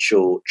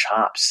financial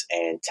chops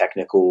and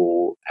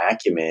technical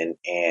acumen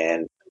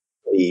and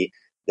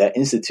that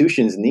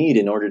institutions need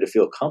in order to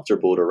feel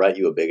comfortable to write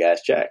you a big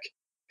ass check.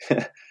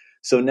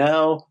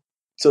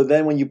 So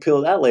then when you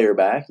peel that layer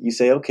back, you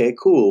say, okay,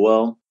 cool.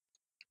 Well,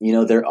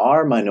 there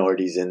are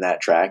minorities in that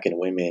track and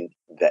women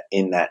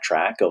in that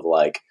track of,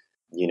 like,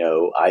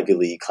 Ivy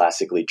League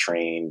classically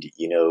trained,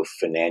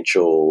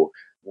 financial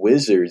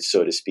wizards,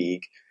 so to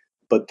speak.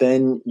 But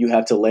then you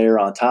have to layer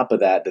on top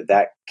of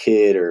that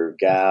kid or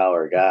gal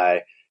or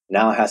guy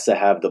now has to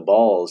have the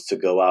balls to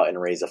go out and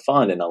raise a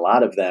fund. And a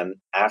lot of them,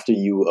 after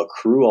you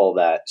accrue all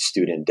that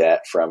student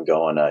debt from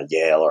going to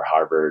Yale or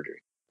Harvard or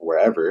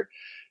wherever,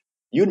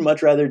 you'd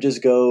much rather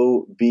just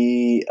go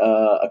be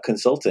a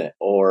consultant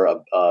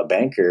or a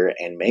banker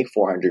and make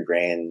 400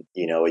 grand,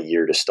 a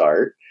year to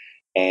start,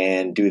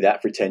 and do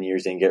that for 10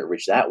 years and get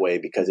rich that way,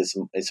 because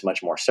it's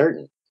much more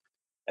certain.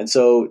 And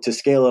so to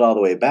scale it all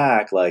the way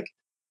back, like,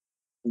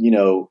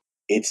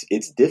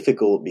 it's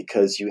difficult,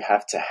 because you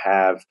have to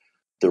have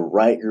the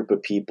right group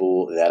of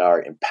people that are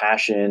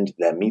impassioned,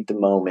 that meet the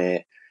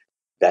moment,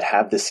 that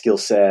have the skill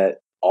set,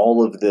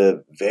 all of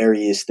the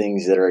various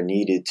things that are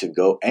needed to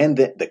go, and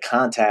the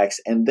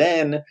contacts, and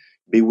then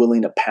be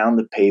willing to pound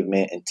the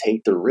pavement and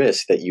take the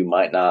risk that you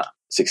might not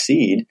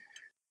succeed,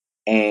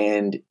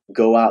 and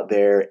go out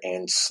there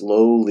and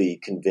slowly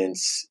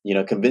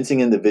convincing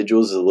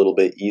individuals is a little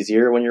bit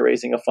easier when you're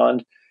raising a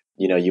fund.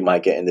 You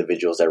might get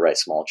individuals that write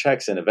small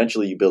checks, and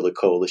eventually you build a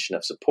coalition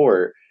of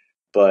support.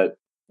 But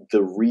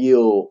the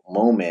real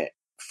moment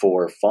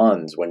for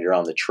funds when you're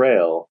on the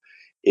trail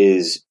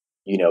is,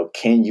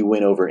 can you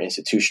win over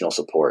institutional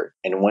support?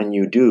 And when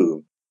you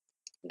do,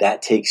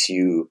 that takes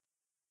you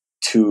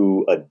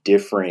to a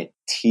different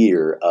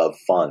tier of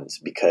funds,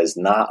 because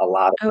not a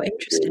lot of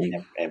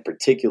interesting. and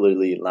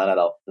particularly not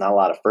a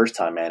lot of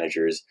first-time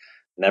managers,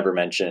 never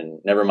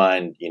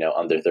mind,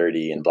 under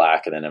 30 and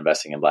Black and then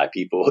investing in Black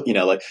people,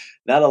 like,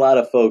 not a lot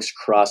of folks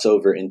cross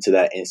over into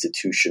that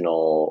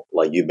institutional,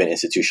 like, you've been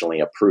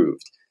institutionally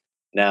approved.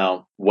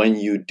 Now, when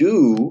you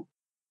do,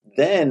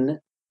 then,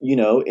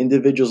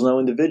 individuals know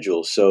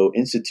individuals. So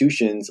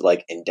institutions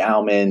like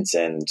endowments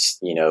and,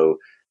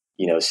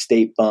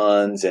 state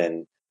funds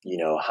and,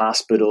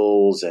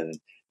 hospitals and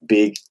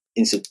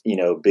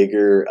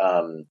bigger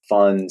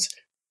funds,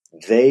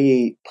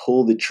 they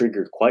pull the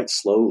trigger quite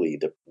slowly.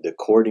 The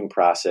courting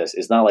process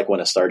is not like when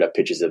a startup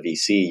pitches a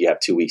VC, you have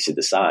 2 weeks to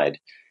decide.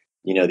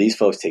 These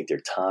folks take their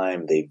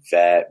time, they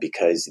vet,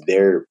 because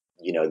they're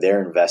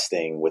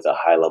investing with a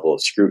high level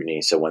of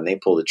scrutiny. So when they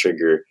pull the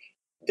trigger,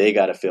 they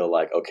got to feel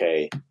like,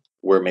 okay,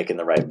 we're making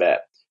the right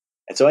bet.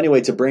 And so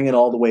anyway, to bring it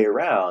all the way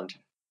around,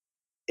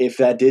 if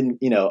that didn't,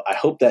 I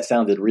hope that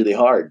sounded really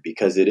hard,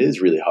 because it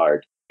is really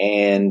hard.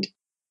 And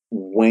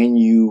when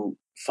you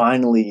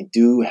finally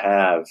do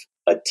have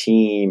a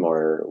team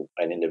or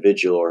an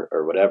individual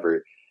or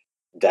whatever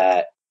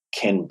that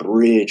can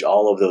bridge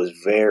all of those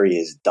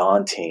various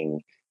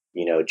daunting,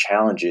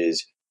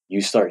 challenges,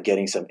 you start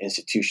getting some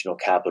institutional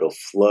capital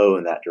flow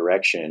in that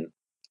direction.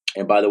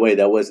 And by the way,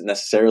 that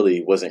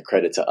wasn't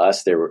credit to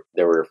us. There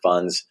were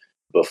funds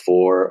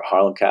before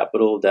Harlem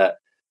Capital that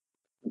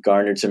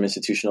garnered some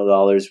institutional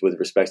dollars with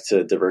respect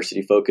to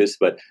diversity focus.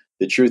 But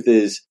the truth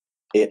is,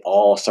 it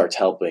all starts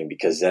helping,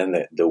 because then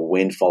the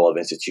windfall of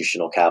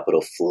institutional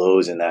capital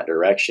flows in that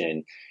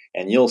direction.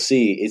 And you'll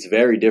see it's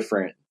very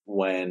different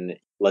when,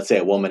 let's say,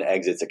 a woman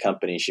exits a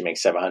company, she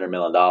makes $700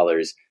 million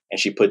and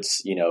she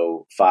puts, $5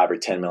 or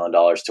 $10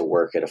 million to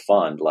work at a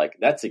fund. Like,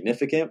 that's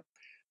significant,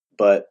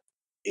 but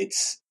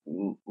it's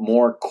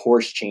more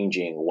course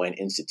changing when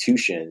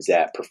institutions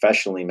that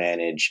professionally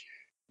manage,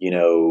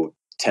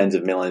 tens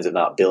of millions, if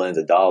not billions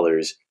of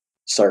dollars,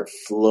 start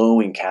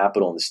flowing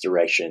capital in this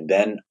direction.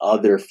 Then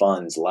other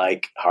funds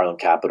like Harlem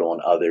Capital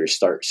and others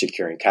start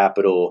securing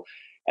capital.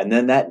 And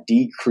then that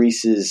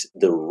decreases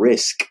the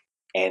risk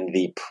and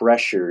the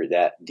pressure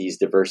that these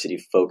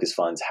diversity focused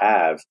funds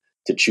have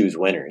to choose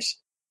winners.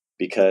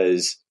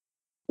 Because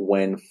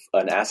when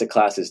an asset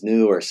class is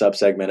new or a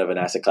subsegment of an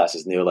asset class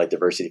is new, like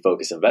diversity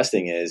focused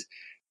investing is,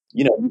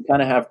 you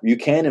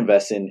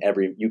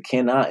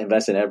cannot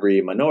invest in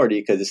every minority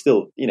because it's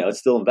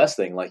still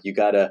investing. Like you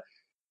got to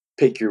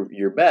pick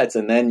your bets,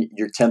 and then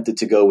you're tempted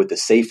to go with the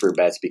safer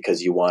bets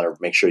because you want to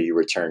make sure you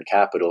return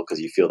capital because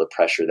you feel the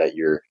pressure that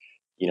you're,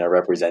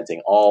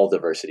 representing all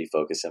diversity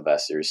focused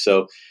investors.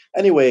 So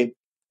anyway,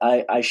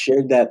 I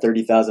shared that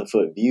 30,000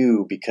 foot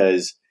view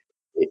because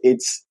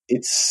it's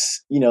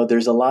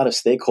there's a lot of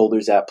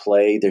stakeholders at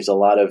play. There's a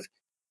lot of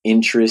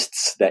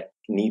interests that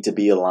need to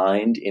be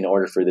aligned in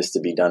order for this to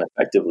be done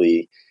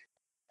effectively.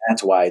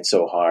 That's why it's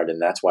so hard,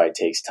 and that's why it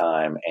takes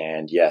time.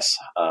 And yes,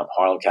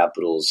 Harlem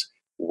Capital's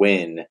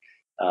win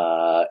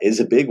is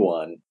a big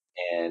one,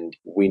 and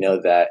we know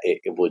that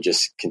it will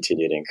just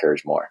continue to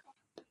encourage more.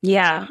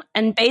 Yeah,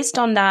 and based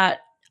on that,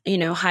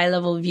 high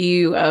level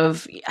view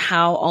of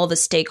how all the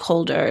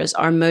stakeholders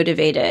are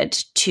motivated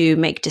to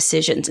make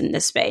decisions in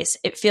this space,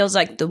 it feels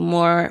like the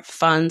more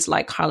funds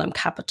like Harlem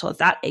Capital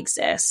that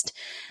exist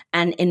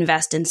and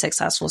invest in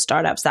successful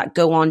startups that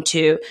go on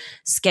to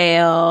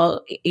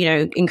scale,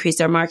 increase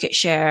their market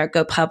share,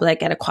 go public,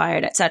 get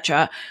acquired,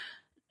 etc.,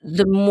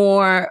 the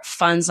more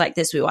funds like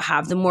this we will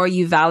have, the more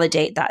you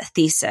validate that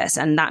thesis.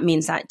 And that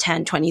means that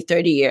 10, 20,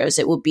 30 years,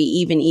 it will be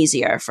even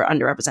easier for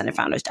underrepresented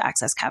founders to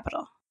access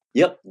capital.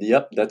 Yep.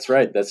 That's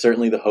right. That's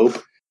certainly the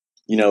hope.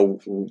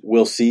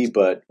 We'll see,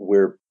 but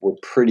we're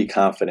pretty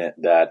confident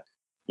that,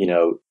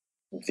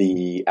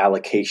 the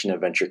allocation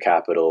of venture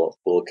capital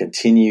will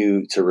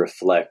continue to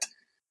reflect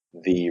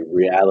the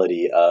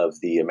reality of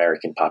the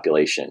American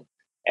population.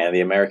 And the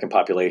American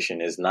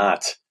population is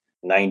not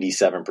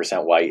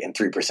 97% white and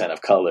 3%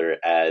 of color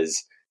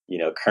as,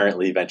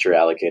 currently venture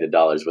allocated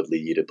dollars would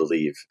lead you to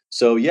believe.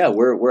 So yeah,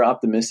 we're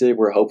optimistic,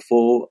 we're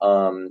hopeful.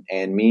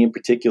 And me in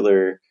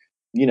particular,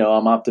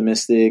 I'm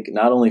optimistic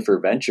not only for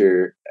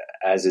venture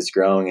as it's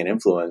growing in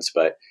influence,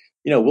 but,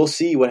 we'll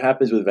see what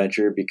happens with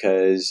venture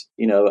because,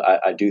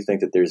 I do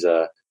think that there's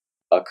a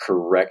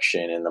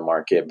correction in the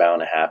market bound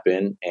to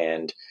happen,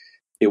 and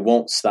it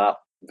won't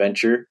stop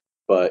venture,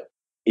 but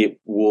it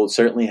will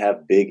certainly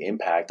have big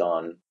impact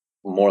on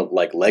more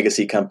like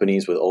legacy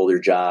companies with older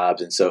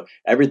jobs. And so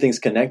everything's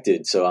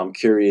connected. So I'm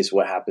curious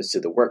what happens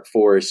to the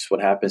workforce,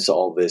 what happens to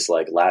all this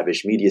like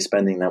lavish media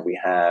spending that we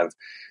have,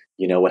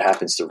 what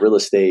happens to real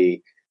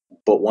estate.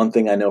 But one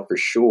thing I know for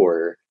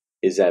sure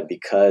is that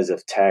because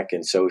of tech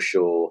and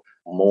social,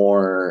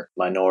 more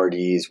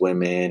minorities,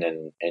 women,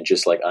 and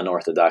just like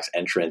unorthodox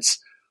entrants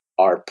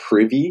are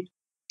privy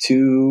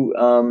to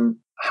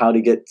how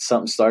to get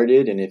something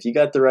started. And if you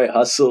got the right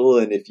hustle,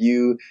 and if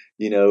you,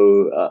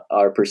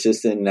 are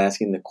persistent in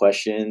asking the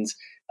questions,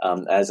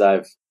 as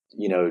I've,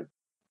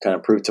 kind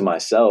of proved to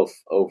myself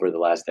over the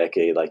last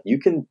decade, like you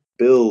can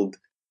build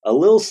a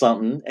little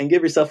something and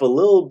give yourself a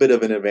little bit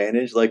of an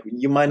advantage. Like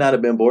you might not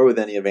have been born with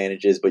any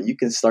advantages, but you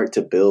can start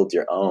to build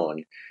your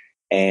own.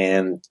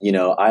 And,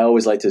 I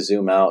always like to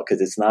zoom out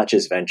because it's not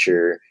just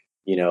venture,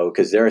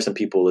 because there are some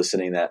people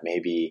listening that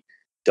maybe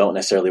don't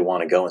necessarily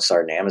want to go and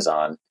start an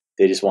Amazon.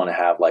 They just want to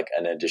have like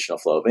an additional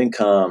flow of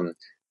income.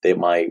 They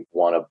might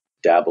want to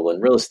dabble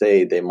in real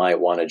estate. They might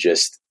want to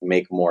just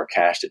make more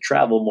cash to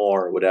travel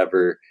more or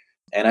whatever.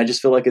 And I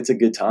just feel like it's a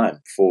good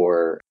time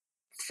for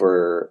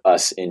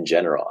us in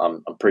general.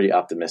 I'm pretty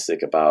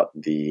optimistic about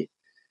the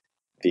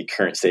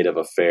current state of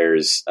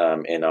affairs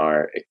in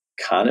our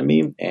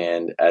economy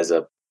and as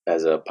a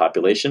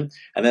population.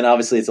 And then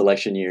obviously it's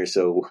election year,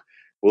 so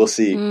we'll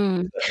see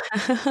the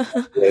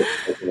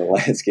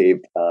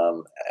landscape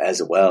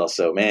as well.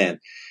 So man,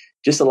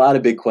 just a lot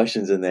of big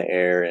questions in the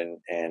air,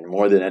 and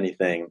more than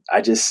anything,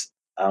 I'm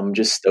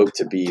just stoked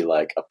to be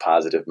like a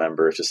positive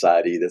member of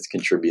society that's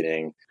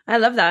contributing. I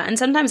love that. And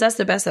sometimes that's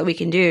the best that we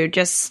can do.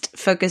 Just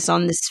focus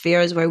on the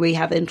spheres where we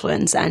have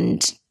influence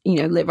and,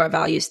 live our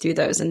values through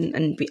those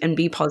and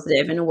be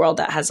positive in a world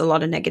that has a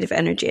lot of negative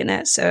energy in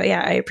it. So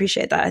yeah, I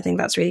appreciate that. I think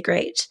that's really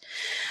great.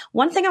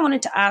 One thing I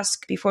wanted to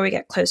ask before we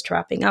get close to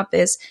wrapping up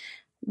is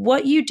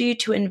what you do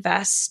to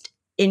invest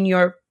in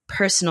your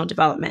personal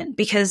development,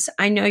 because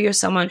I know you're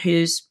someone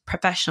whose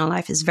professional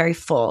life is very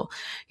full.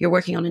 You're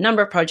working on a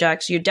number of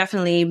projects. You're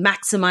definitely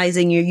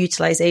maximizing your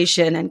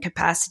utilization and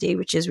capacity,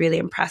 which is really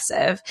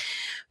impressive.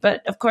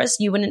 But of course,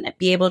 you wouldn't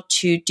be able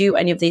to do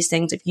any of these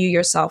things if you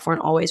yourself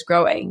weren't always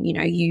growing.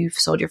 You've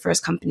sold your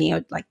first company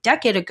like a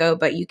decade ago,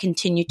 but you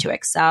continue to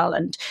excel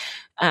and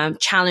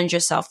challenge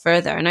yourself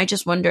further. And I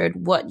just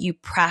wondered what you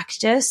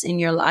practice in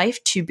your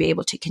life to be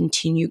able to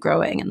continue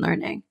growing and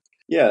learning.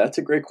 Yeah, that's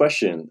a great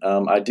question.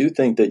 I do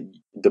think that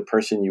the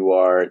person you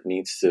are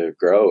needs to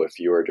grow if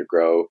you were to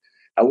grow.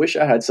 I wish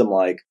I had some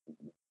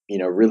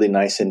really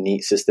nice and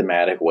neat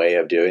systematic way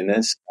of doing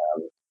this.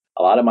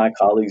 A lot of my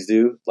colleagues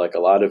do. Like a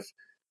lot of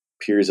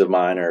peers of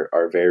mine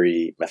are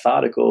very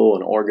methodical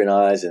and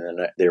organized, and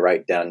then they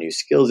write down new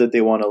skills that they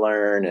want to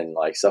learn and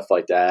like stuff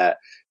like that.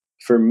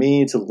 For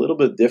me, it's a little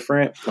bit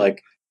different.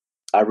 Like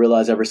I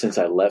realized ever since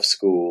I left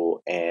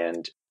school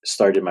and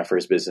started my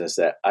first business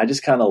that I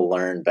just kind of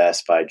learn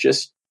best by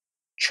just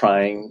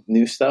trying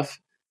new stuff.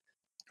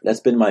 That's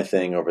been my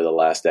thing over the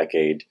last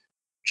decade,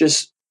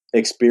 just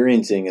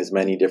experiencing as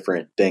many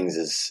different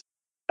things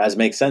as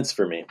makes sense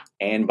for me.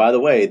 And by the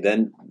way,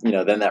 then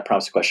that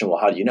prompts the question, well,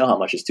 how do you know how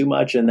much is too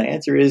much? And the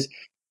answer is,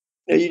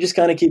 you just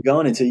kind of keep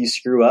going until you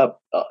screw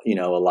up, a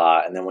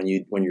lot. And then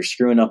when you're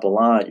screwing up a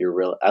lot,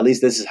 at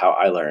least this is how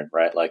I learned,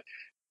 right? Like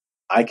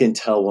I can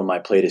tell when my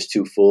plate is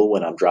too full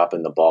when I'm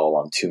dropping the ball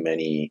on too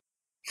many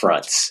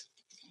fronts,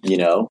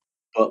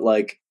 but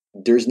like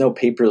there's no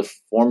paper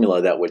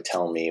formula that would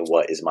tell me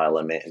what is my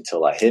limit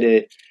until I hit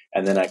it.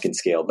 And then I can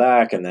scale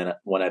back. And then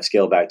when I've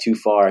scaled back too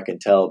far, I can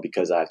tell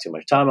because I have too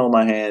much time on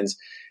my hands.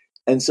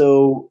 And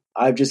so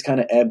I've just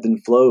kind of ebbed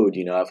and flowed.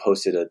 I've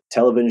hosted a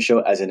television show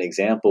as an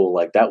example.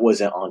 Like that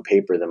wasn't on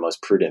paper the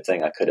most prudent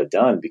thing I could have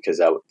done because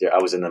I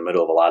was in the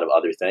middle of a lot of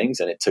other things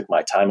and it took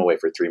my time away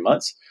for 3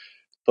 months.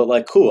 But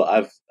like, cool,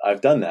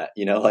 I've done that.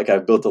 Like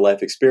I've built a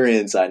life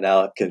experience. I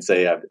now can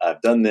say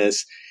I've done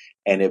this,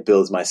 and it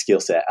builds my skill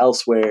set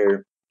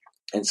elsewhere.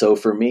 And so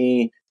for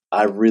me,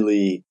 I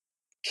really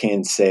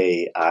can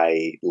say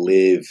I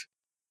live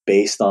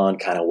based on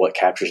kind of what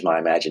captures my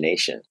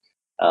imagination.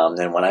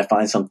 And when I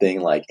find something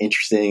like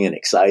interesting and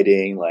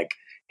exciting,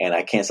 and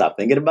I can't stop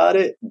thinking about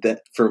it,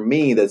 that for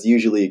me, that's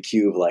usually a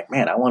cue of like,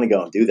 man, I want to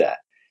go and do that.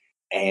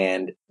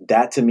 And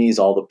that to me is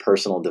all the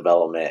personal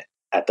development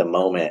at the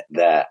moment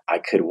that I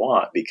could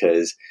want,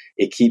 because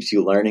it keeps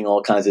you learning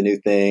all kinds of new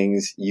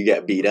things. You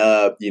get beat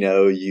up,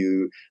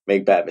 you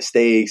make bad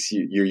mistakes.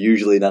 You're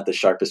usually not the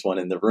sharpest one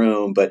in the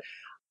room, but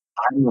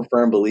I'm a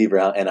firm believer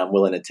and I'm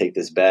willing to take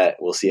this bet.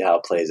 We'll see how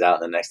it plays out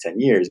in the next 10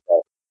 years.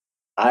 But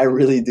I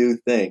really do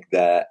think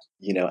that,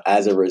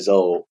 as a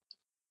result,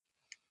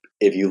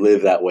 if you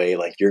live that way,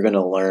 like you're going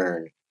to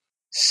learn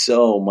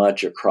so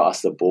much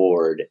across the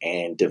board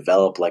and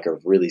develop like a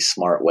really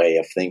smart way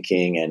of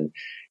thinking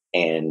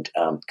and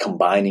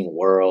combining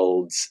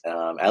worlds.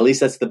 At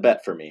least that's the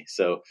bet for me.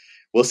 So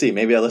we'll see.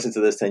 Maybe I listen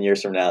to this 10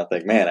 years from now and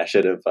think, man, I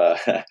should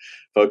have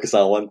focused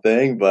on one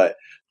thing, but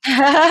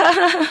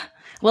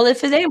well,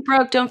 if it ain't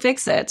broke, don't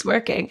fix it. It's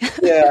working.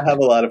 Yeah, I have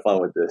a lot of fun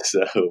with this.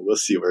 So we'll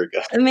see where it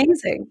goes.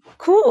 Amazing.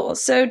 Cool.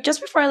 So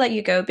just before I let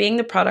you go, being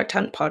the Product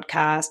Hunt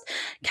podcast,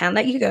 can't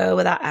let you go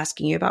without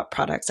asking you about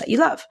products that you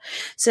love.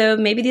 So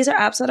maybe these are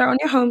apps that are on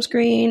your home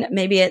screen.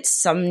 Maybe it's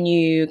some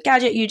new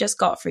gadget you just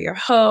got for your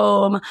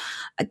home,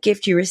 a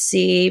gift you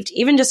received,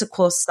 even just a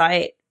cool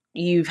site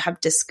you have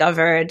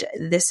discovered.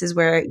 This is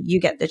where you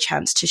get the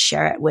chance to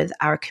share it with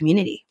our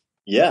community.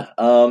 Yeah.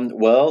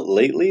 Well,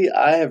 lately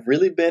I have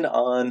really been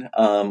on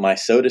my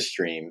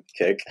SodaStream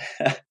kick.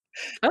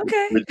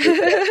 Okay.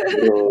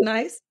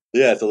 Nice.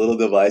 Yeah, it's a little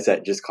device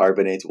that just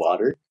carbonates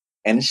water.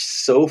 And it's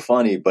so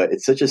funny, but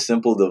it's such a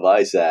simple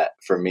device that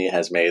for me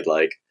has made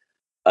like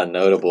a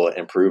notable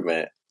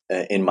improvement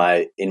in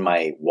my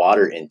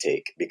water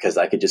intake, because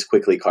I could just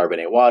quickly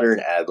carbonate water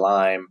and add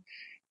lime.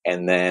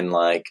 And then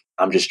like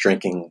I'm just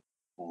drinking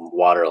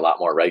water a lot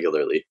more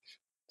regularly.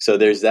 So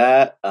there's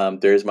that.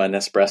 There's my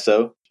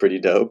Nespresso,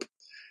 pretty dope.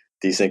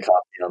 Decent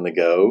coffee on the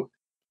go.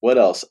 What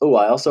else? Oh,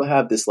 I also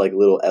have this like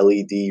little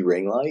LED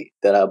ring light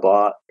that I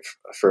bought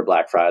for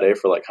Black Friday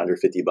for like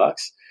 $150.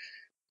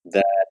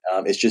 That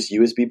it's just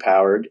USB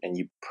powered, and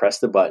you press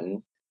the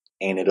button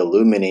and it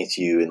illuminates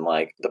you in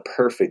like the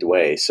perfect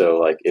way. So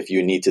like if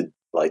you need to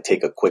like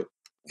take a quick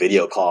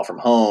video call from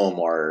home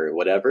or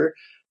whatever,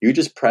 you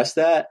just press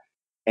that.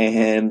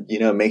 And,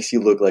 it makes you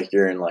look like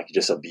you're in like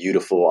just a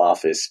beautiful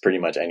office pretty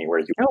much anywhere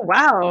you want. Oh,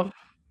 wow.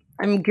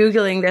 I'm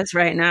Googling this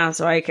right now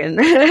so I can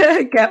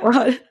get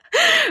one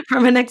for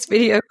my next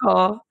video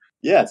call.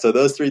 Yeah. So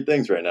those 3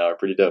 things right now are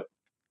pretty dope.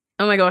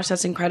 Oh my gosh,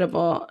 that's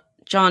incredible.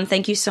 John,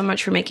 thank you so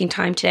much for making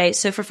time today.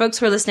 So for folks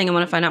who are listening and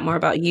want to find out more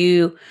about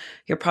you,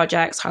 your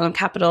projects, Harlem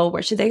Capital,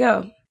 where should they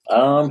go?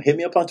 Hit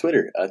me up on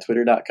Twitter,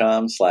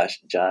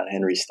 twitter.com/John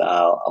Henry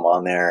Style. I'm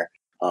on there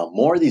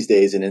more these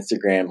days, and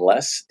Instagram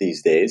less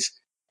these days.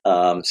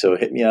 So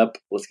hit me up.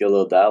 Let's get a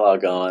little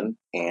dialogue on.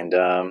 And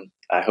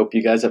I hope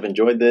you guys have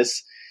enjoyed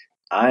this.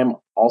 I'm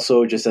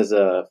also, just as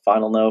a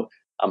final note,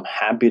 I'm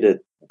happy to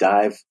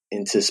dive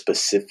into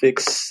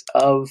specifics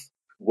of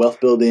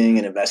wealth building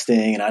and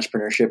investing and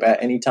entrepreneurship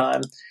at any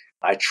time.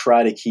 I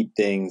try to keep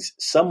things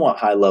somewhat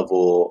high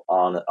level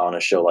on a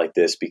show like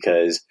this,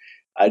 because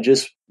I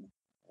just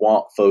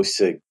want folks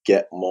to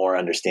get more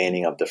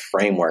understanding of the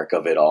framework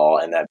of it all,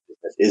 and that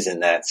business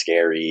isn't that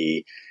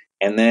scary.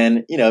 And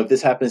then, if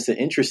this happens to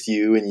interest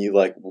you and you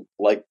like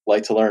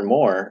to learn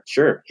more,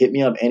 sure, hit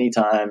me up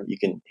anytime. You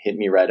can hit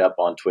me right up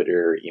on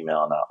Twitter or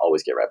email, and I'll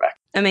always get right back.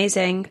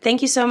 Amazing.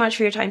 Thank you so much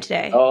for your time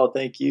today. Oh,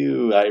 thank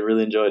you. I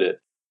really enjoyed it.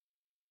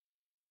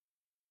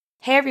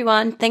 Hey,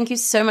 everyone. Thank you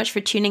so much for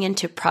tuning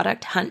into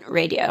Product Hunt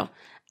Radio.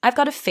 I've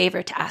got a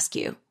favor to ask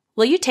you.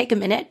 Will you take a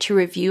minute to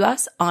review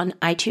us on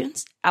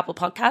iTunes, Apple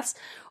Podcasts,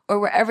 or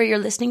wherever you're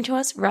listening to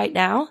us right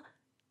now?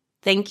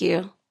 Thank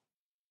you.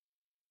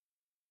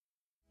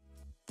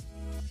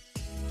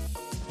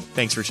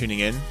 Thanks for tuning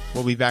in.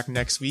 We'll be back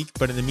next week,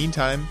 but in the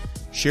meantime,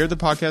 Share the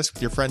podcast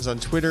with your friends on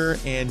Twitter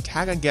and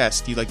tag a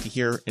guest you'd like to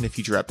hear in a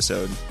future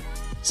episode.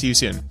 See you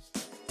soon.